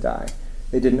Messiah would die.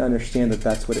 They didn't understand that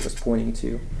that's what it was pointing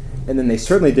to. And then they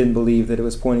certainly didn't believe that it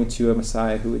was pointing to a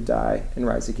Messiah who would die and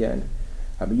rise again.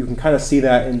 But you can kind of see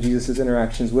that in Jesus'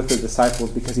 interactions with the disciples,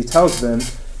 because he tells them,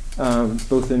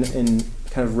 both in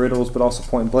kind of riddles but also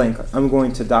point blank, I'm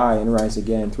going to die and rise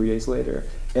again 3 days later.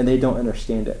 And they don't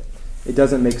understand it. It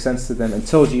doesn't make sense to them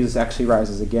until Jesus actually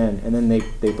rises again, and then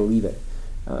they believe it.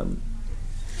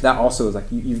 That also is like,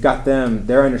 you've got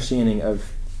their understanding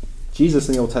of Jesus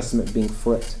in the Old Testament being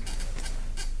flipped.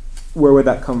 Where would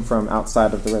that come from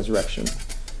outside of the resurrection?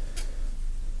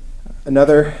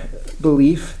 Another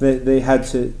belief that they had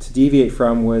to deviate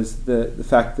from was the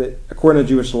fact that, according to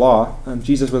Jewish law,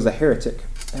 Jesus was a heretic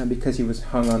because he was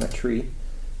hung on a tree.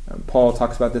 Paul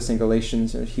talks about this in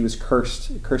Galatians. He was cursed.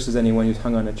 It curses anyone who's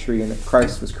hung on a tree, and that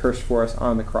Christ was cursed for us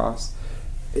on the cross.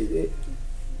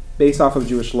 Based off of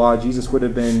Jewish law, Jesus would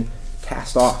have been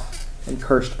cast off and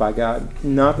cursed by God.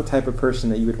 Not the type of person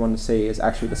that you would want to say is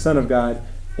actually the Son of God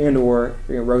and or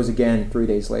rose again 3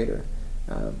 days later.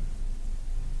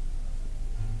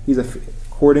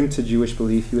 According to Jewish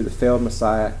belief, he was a failed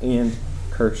Messiah and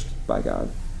cursed by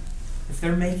God. If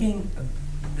they're making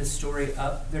the story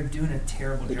up, they're doing a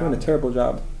terrible job. They're doing a terrible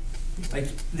job. Like,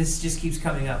 this just keeps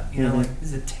coming up. You know, like,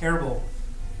 this is a terrible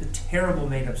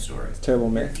made-up story. It's terrible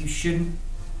myth. You shouldn't,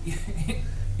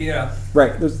 yeah.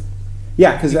 Right. Because you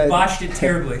botched it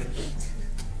terribly.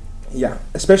 Yeah,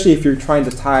 especially if you're trying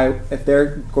to if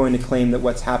they're going to claim that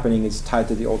what's happening is tied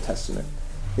to the Old Testament.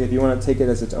 If you want to take it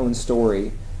as its own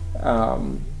story,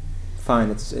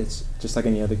 fine, it's just like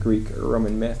any other Greek or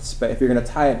Roman myths. But if you're going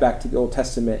to tie it back to the Old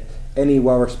Testament, any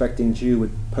well-respecting Jew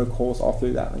would poke holes all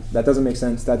through that. Like, that doesn't make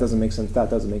sense, that doesn't make sense, that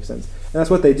doesn't make sense. And that's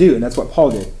what they do, and that's what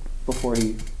Paul did before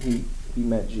he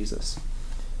met Jesus.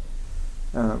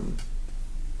 And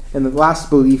the last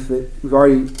belief that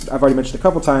I've already mentioned a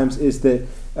couple times is that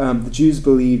the Jews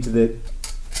believed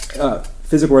that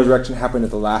physical resurrection happened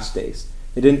at the last days.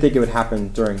 They didn't think it would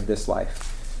happen during this life.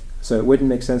 So it wouldn't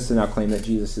make sense to now claim that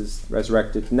Jesus is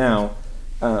resurrected now.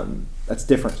 That's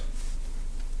different.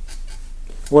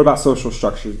 What about social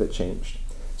structures that changed?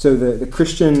 So the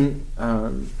Christian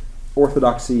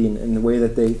orthodoxy and the way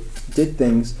that they did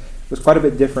things was quite a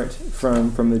bit different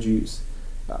from the Jews.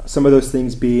 Some of those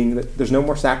things being that there's no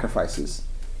more sacrifices.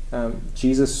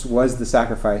 Jesus was the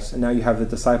sacrifice, and now you have the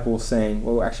disciples saying,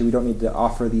 well, actually, we don't need to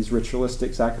offer these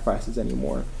ritualistic sacrifices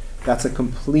anymore. That's a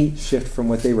complete shift from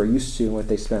what they were used to and what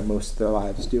they spent most of their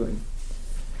lives doing.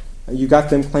 You got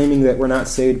them claiming that we're not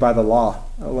saved by the law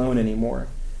alone anymore.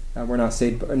 We're not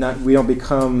saved. We don't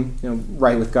become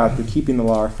right with God through keeping the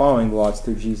law or following the law. It's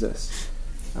through Jesus.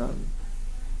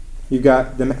 You've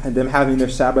got them having their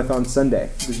Sabbath on Sunday,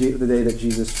 the day that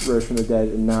Jesus rose from the dead,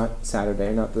 and not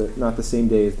Saturday, not the same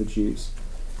day as the Jews.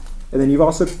 And then you've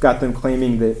also got them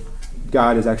claiming that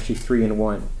God is actually 3 in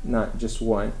 1, not just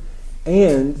one,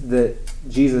 and that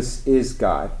Jesus is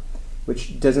God,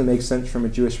 which doesn't make sense from a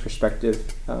Jewish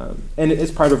perspective, and it is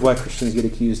part of why Christians get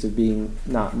accused of being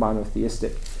not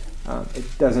monotheistic. It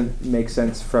doesn't make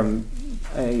sense from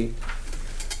a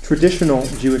traditional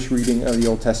Jewish reading of the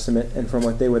Old Testament and from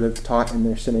what they would have taught in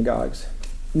their synagogues.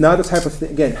 Not the type of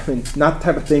not the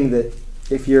type of thing that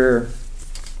if you're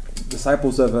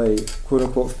disciples of a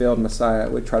quote-unquote failed Messiah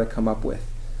would try to come up with.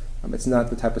 It's not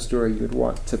the type of story you would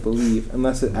want to believe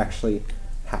unless it actually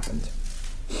happened.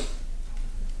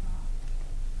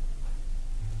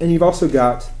 And you've also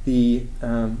got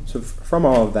from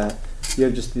all of that, you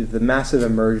have just the massive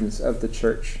emergence of the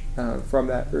church from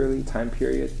that early time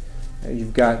period.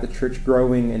 You've got the church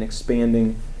growing and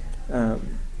expanding. I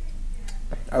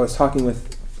was talking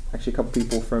with actually a couple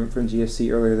people from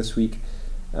GFC earlier this week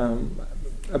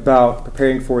about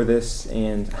preparing for this,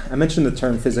 and I mentioned the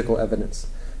term physical evidence.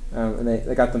 And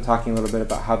they got them talking a little bit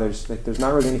about how there's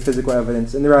not really any physical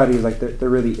evidence, and the reality is there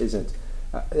really isn't.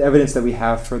 The evidence that we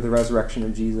have for the resurrection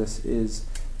of Jesus is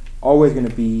always going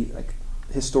to be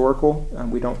historical.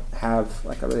 We don't have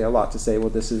really a lot to say, well,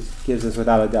 gives us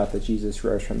without a doubt that Jesus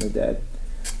rose from the dead.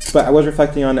 But I was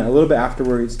reflecting on it a little bit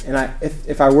afterwards, and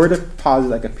if I were to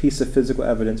posit a piece of physical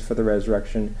evidence for the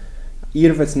resurrection,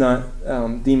 even if it's not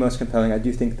the most compelling, I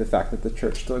do think the fact that the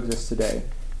church still exists today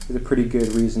is a pretty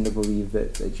good reason to believe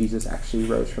that Jesus actually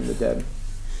rose from the dead.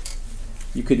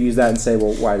 You could use that and say,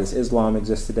 well, why does Islam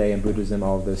exist today and Buddhism,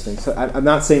 all of those things? So I'm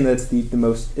not saying that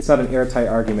it's not an airtight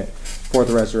argument for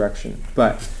the resurrection,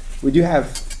 but we do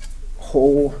have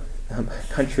whole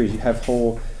countries, you have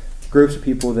whole groups of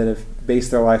people that have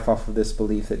based their life off of this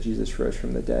belief that Jesus rose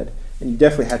from the dead. And you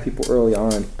definitely had people early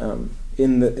on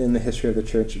in the history of the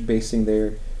church, basing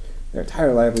their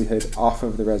entire livelihood off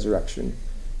of the resurrection.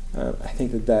 I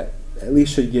think that at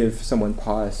least should give someone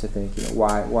pause to think,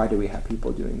 why do we have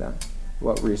people doing that?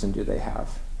 What reason do they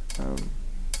have?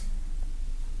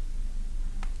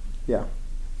 Yeah.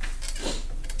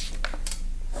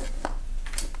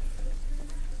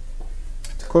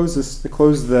 To close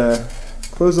the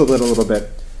lid a little bit,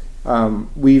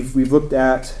 we've looked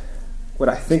at what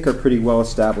I think are pretty well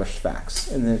established facts,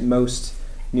 and that most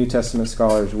New Testament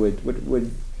scholars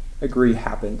would agree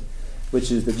happened,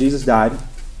 which is that Jesus died,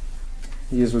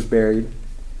 Jesus was buried,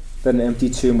 that an empty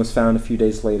tomb was found a few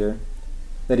days later,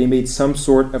 that he made some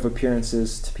sort of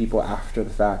appearances to people after the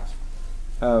fact,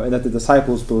 and that the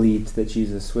disciples believed that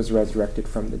Jesus was resurrected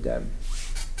from the dead.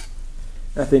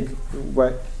 And I think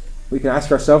what we can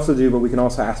ask ourselves to do, but we can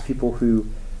also ask people who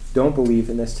don't believe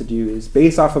in this to do, is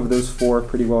based off of those four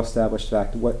pretty well established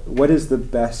facts, what is the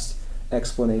best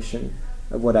explanation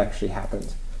of what actually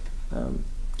happened?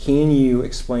 Can you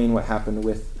explain what happened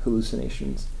with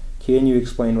hallucinations? Can you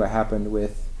explain what happened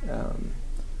with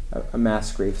a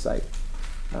mass gravesite?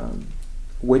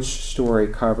 Which story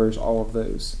covers all of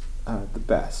those the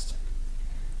best?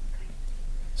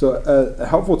 So a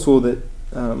helpful tool that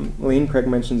Lane Craig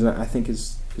mentions, and I think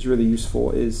is really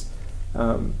useful, is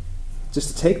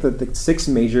just to take the six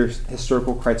major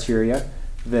historical criteria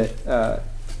that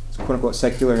quote-unquote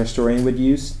secular historian would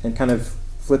use and kind of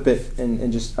flip it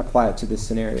and just apply it to this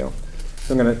scenario.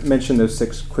 So I'm going to mention those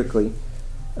six quickly.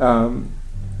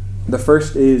 The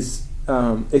first is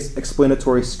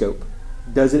explanatory scope.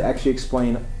 Does it actually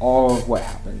explain all of what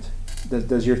happened?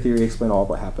 Does your theory explain all of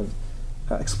what happened?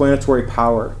 Explanatory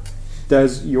power.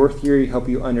 Does your theory help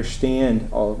you understand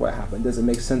all of what happened? Does it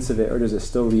make sense of it, or does it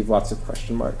still leave lots of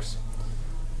question marks?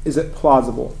 Is it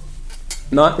plausible?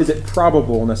 Not is it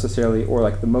probable necessarily, or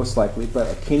like the most likely,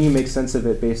 but can you make sense of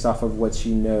it based off of what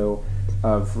you know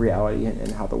of reality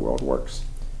and how the world works?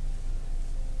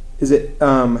 Is it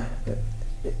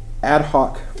ad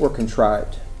hoc or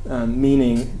contrived?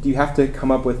 Meaning, do you have to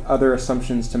come up with other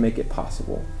assumptions to make it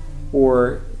possible?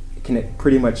 Or can it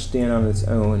pretty much stand on its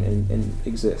own and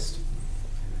exist?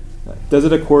 Does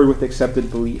it accord with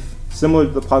accepted belief? Similar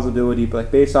to the plausibility, but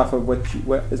like based off of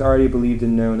what is already believed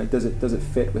and known, like does it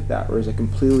fit with that, or is it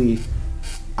completely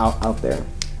out there?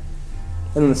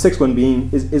 And then the sixth one being,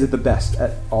 is it the best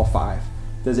at all five?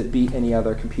 Does it beat any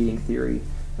other competing theory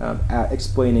at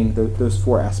explaining those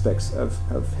four aspects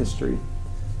of history?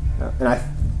 And I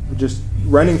just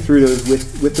running through those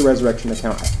with the resurrection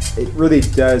account, it really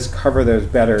does cover those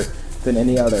better than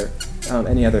any other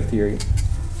theory.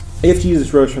 If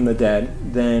Jesus rose from the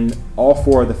dead, then all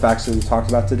four of the facts that we talked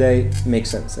about today make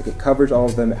sense. Like it covers all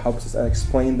of them. It helps us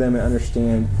explain them and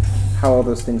understand how all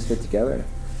those things fit together.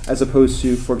 As opposed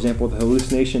to, for example, the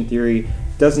hallucination theory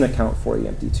doesn't account for the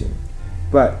empty tomb,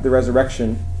 but the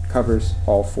resurrection covers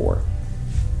all four.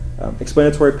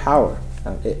 Explanatory power.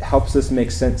 It helps us make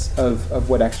sense of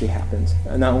what actually happened.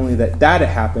 Not only that it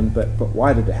happened, but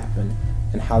why did it happen,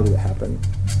 and how did it happen?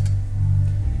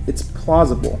 It's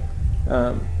plausible.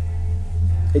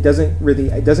 It doesn't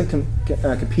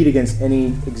compete against any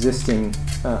existing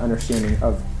understanding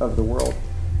of the world,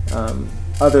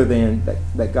 other than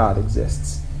that God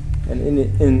exists.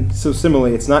 And so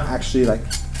similarly, it's not actually like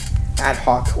ad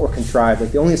hoc or contrived.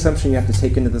 Like the only assumption you have to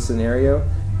take into the scenario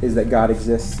is that God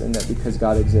exists, and that because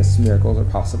God exists, miracles are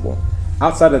possible.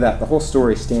 Outside of that, the whole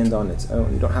story stands on its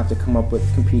own. You don't have to come up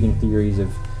with competing theories of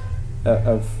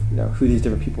who these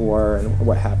different people were and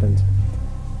what happened.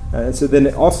 And so then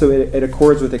it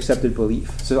accords with accepted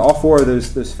belief. So all four of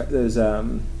those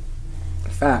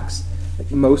facts,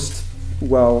 like most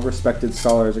well-respected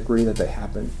scholars agree that they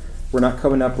happened. We're not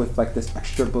coming up with like this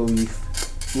extra belief.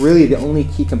 Really, the only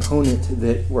key component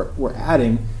that we're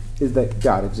adding is that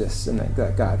God exists and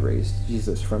that God raised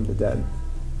Jesus from the dead.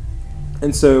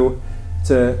 And so,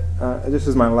 this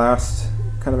is my last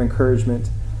kind of encouragement.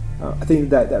 I think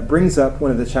that brings up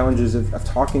one of the challenges of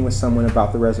talking with someone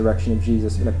about the resurrection of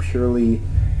Jesus in a purely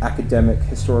academic,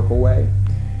 historical way.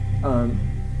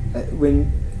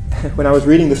 When I was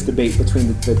reading this debate between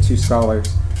the two scholars,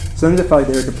 sometimes I felt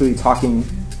like they were completely talking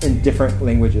in different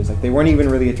languages. Like they weren't even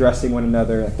really addressing one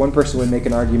another. Like one person would make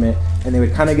an argument and they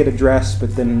would kind of get addressed,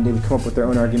 but then they would come up with their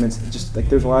own arguments. Just like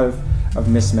there's a lot of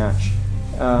mismatch.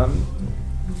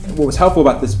 What was helpful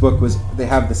about this book was they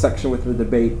have the section with the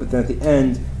debate, but then at the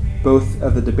end, both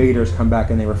of the debaters come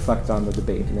back and they reflect on the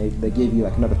debate, and they give you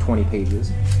like another 20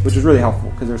 pages, which was really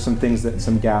helpful because there's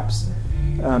some gaps.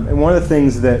 And one of the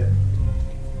things that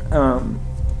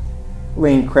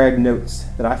Lane Craig notes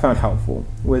that I found helpful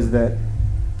was that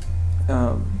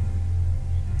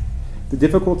The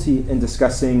difficulty in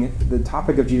discussing the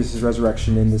topic of Jesus'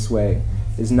 resurrection in this way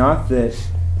is not that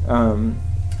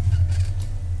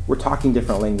we're talking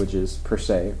different languages per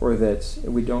se, or that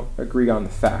we don't agree on the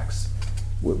facts.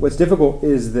 What's difficult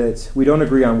is that we don't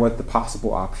agree on what the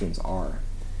possible options are.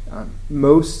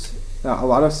 A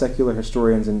lot of secular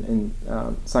historians and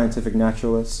scientific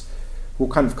naturalists will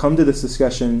kind of come to this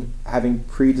discussion having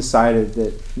pre-decided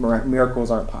that miracles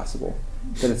aren't possible,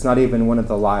 that it's not even one of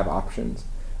the live options.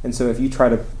 And so if you try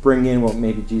to bring in, well,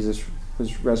 maybe Jesus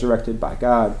was resurrected by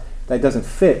God, that doesn't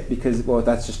fit because, well,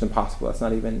 that's just impossible. That's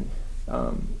not even,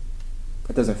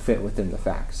 it doesn't fit within the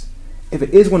facts. If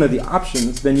it is one of the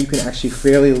options, then you can actually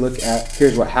fairly look at,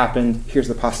 here's what happened, here's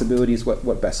the possibilities,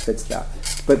 what best fits that.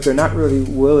 But they're not really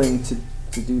willing to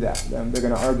do that. They're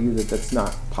going to argue that that's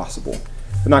not possible.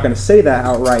 They're not going to say that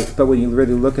outright, but when you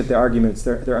really look at the arguments,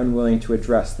 they're unwilling to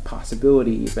address the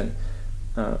possibility even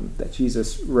that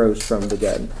Jesus rose from the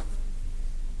dead.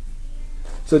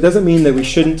 So it doesn't mean that we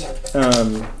shouldn't,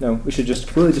 we should just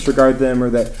completely disregard them, or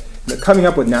that coming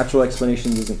up with natural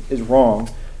explanations is wrong.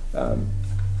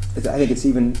 I think it's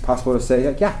even possible to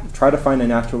say, try to find a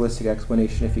naturalistic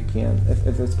explanation if you can.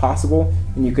 If it's possible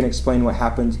and you can explain what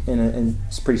happened in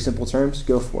pretty simple terms,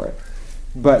 go for it.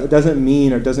 But it doesn't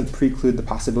mean or doesn't preclude the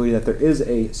possibility that there is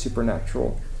a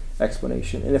supernatural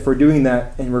explanation. And if we're doing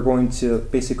that and we're going to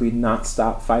basically not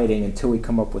stop fighting until we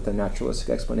come up with a naturalistic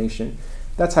explanation,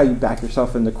 that's how you back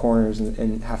yourself into corners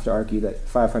and have to argue that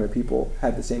 500 people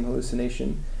had the same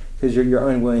hallucination, because you're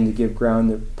unwilling to give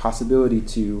ground the possibility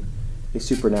to a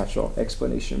supernatural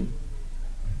explanation.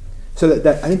 So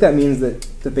that I think that means that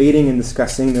debating and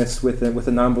discussing this with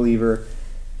a non-believer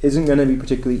isn't going to be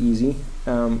particularly easy,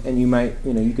 and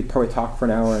you could probably talk for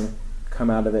an hour and come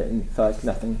out of it and feel like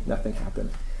nothing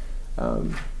happened,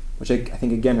 which I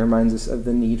think again reminds us of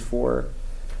the need for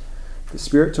the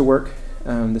Spirit to work,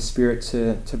 the Spirit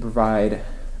to provide,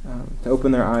 to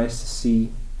open their eyes to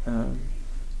see,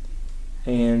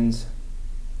 and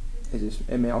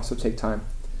it may also take time.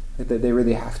 That they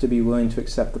really have to be willing to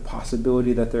accept the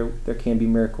possibility that there can be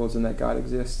miracles and that God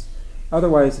exists.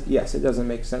 Otherwise, yes, it doesn't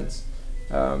make sense.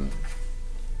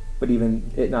 But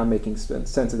even it not making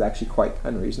sense is actually quite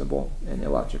unreasonable and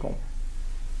illogical.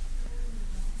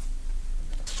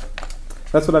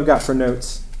 That's what I've got for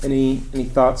notes. Any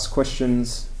thoughts,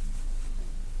 questions,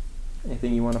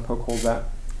 anything you want to poke holes at?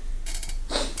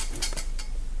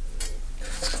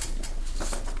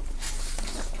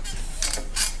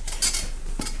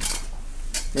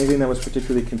 Anything that was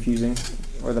particularly confusing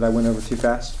or that I went over too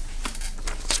fast?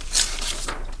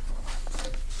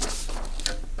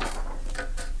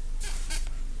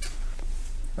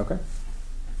 Okay.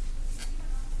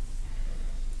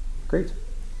 Great.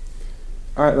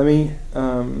 All right, let me...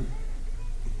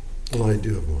 Well, I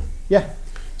do have one. Yeah.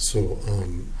 So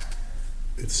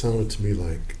it sounded to me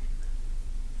like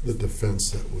the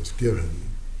defense that was given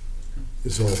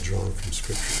is all drawn from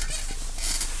Scripture.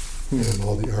 And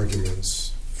all the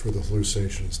arguments for the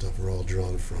hallucination and stuff are all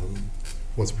drawn from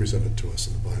what's presented to us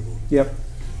in the Bible. Yep.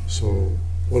 So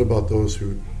what about those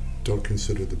who don't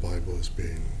consider the Bible as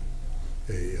being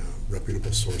a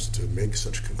reputable source to make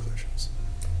such conclusions?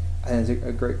 That's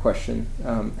a great question.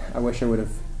 I wish I would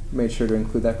have made sure to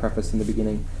include that preface in the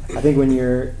beginning. I think when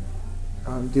you're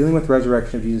dealing with the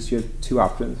resurrection of Jesus, you have two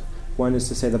options. One is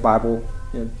to say the Bible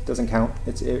doesn't count,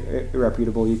 it's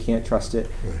irreputable, you can't trust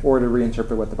it, Right. Or to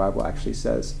reinterpret what the Bible actually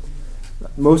says.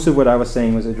 Most of what I was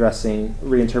saying was addressing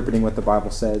reinterpreting what the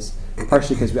Bible says,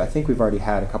 partially because I think we've already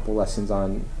had a couple lessons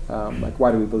on like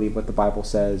why do we believe what the Bible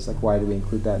says, like why do we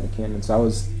include that in the canon. So I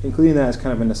was including that as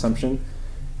kind of an assumption,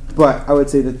 but I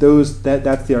would say that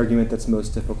that's the argument that's most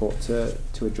difficult to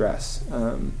address.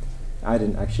 I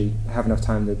didn't actually have enough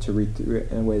time to read through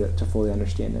it in a way to fully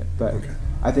understand it, but Okay.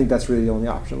 I think that's really the only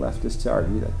option left, is to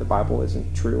argue that the Bible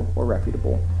isn't true or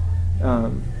reputable.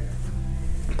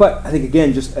 But I think,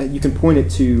 again, just you can point it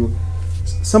to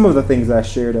some of the things that I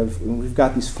shared of, we've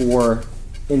got these 4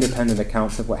 independent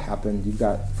accounts of what happened. You've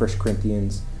got 1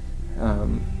 Corinthians.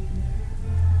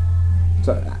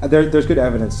 So there's good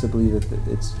evidence to believe that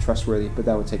it's trustworthy, but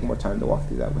that would take more time to walk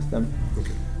through that with them.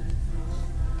 Okay.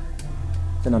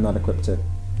 And I'm not equipped to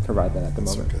provide that at the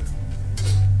That's moment. okay.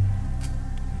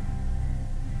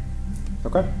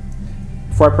 Okay.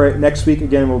 Before I pray, next week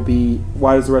again will be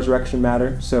why does the resurrection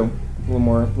matter? So a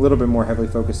little bit more heavily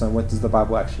focused on what does the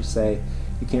Bible actually say.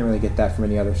 You can't really get that from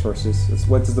any other sources. It's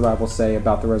what does the Bible say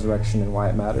about the resurrection and why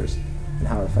it matters and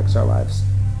how it affects our lives.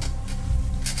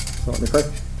 So let me pray.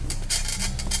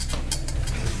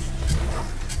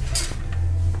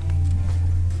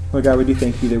 Lord God, we do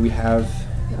thank you that we have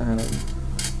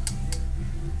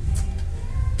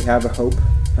a hope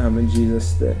in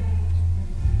Jesus that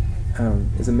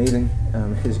is amazing,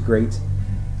 is great,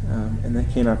 and that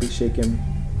cannot be shaken.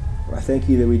 I thank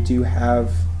you that we do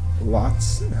have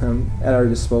lots at our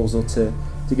disposal to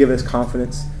give us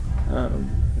confidence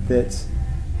that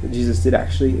Jesus did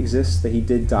actually exist, that he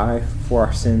did die for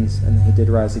our sins, and that he did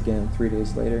rise again 3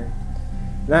 days later.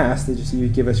 And I ask that just you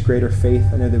give us greater faith.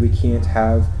 I know that we can't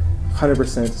have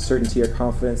 100% certainty or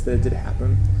confidence that it did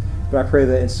happen, but I pray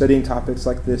that in studying topics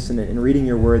like this and in reading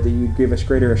your word, that you give us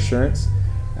greater assurance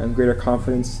and greater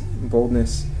confidence,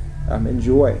 boldness, and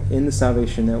joy in the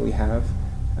salvation that we have,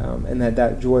 and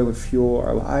that joy would fuel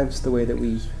our lives, the way that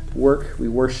we work, we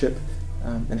worship,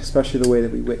 and especially the way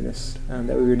that we witness,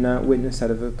 that we would not witness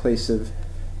out of a place of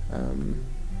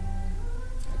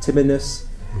timidness,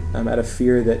 out of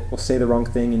fear that we'll say the wrong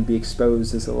thing and be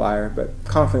exposed as a liar, but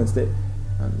confidence that,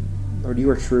 Lord, you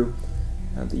are true,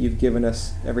 that you've given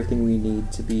us everything we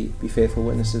need to be faithful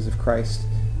witnesses of Christ.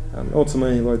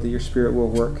 Ultimately, Lord, that your Spirit will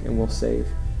work and will save,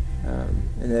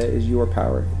 and that it is your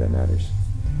power that matters.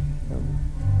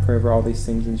 Pray over all these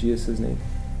things in Jesus' name.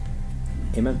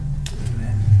 Amen.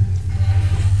 Amen.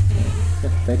 Yeah,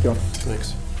 thank you all.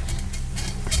 Thanks.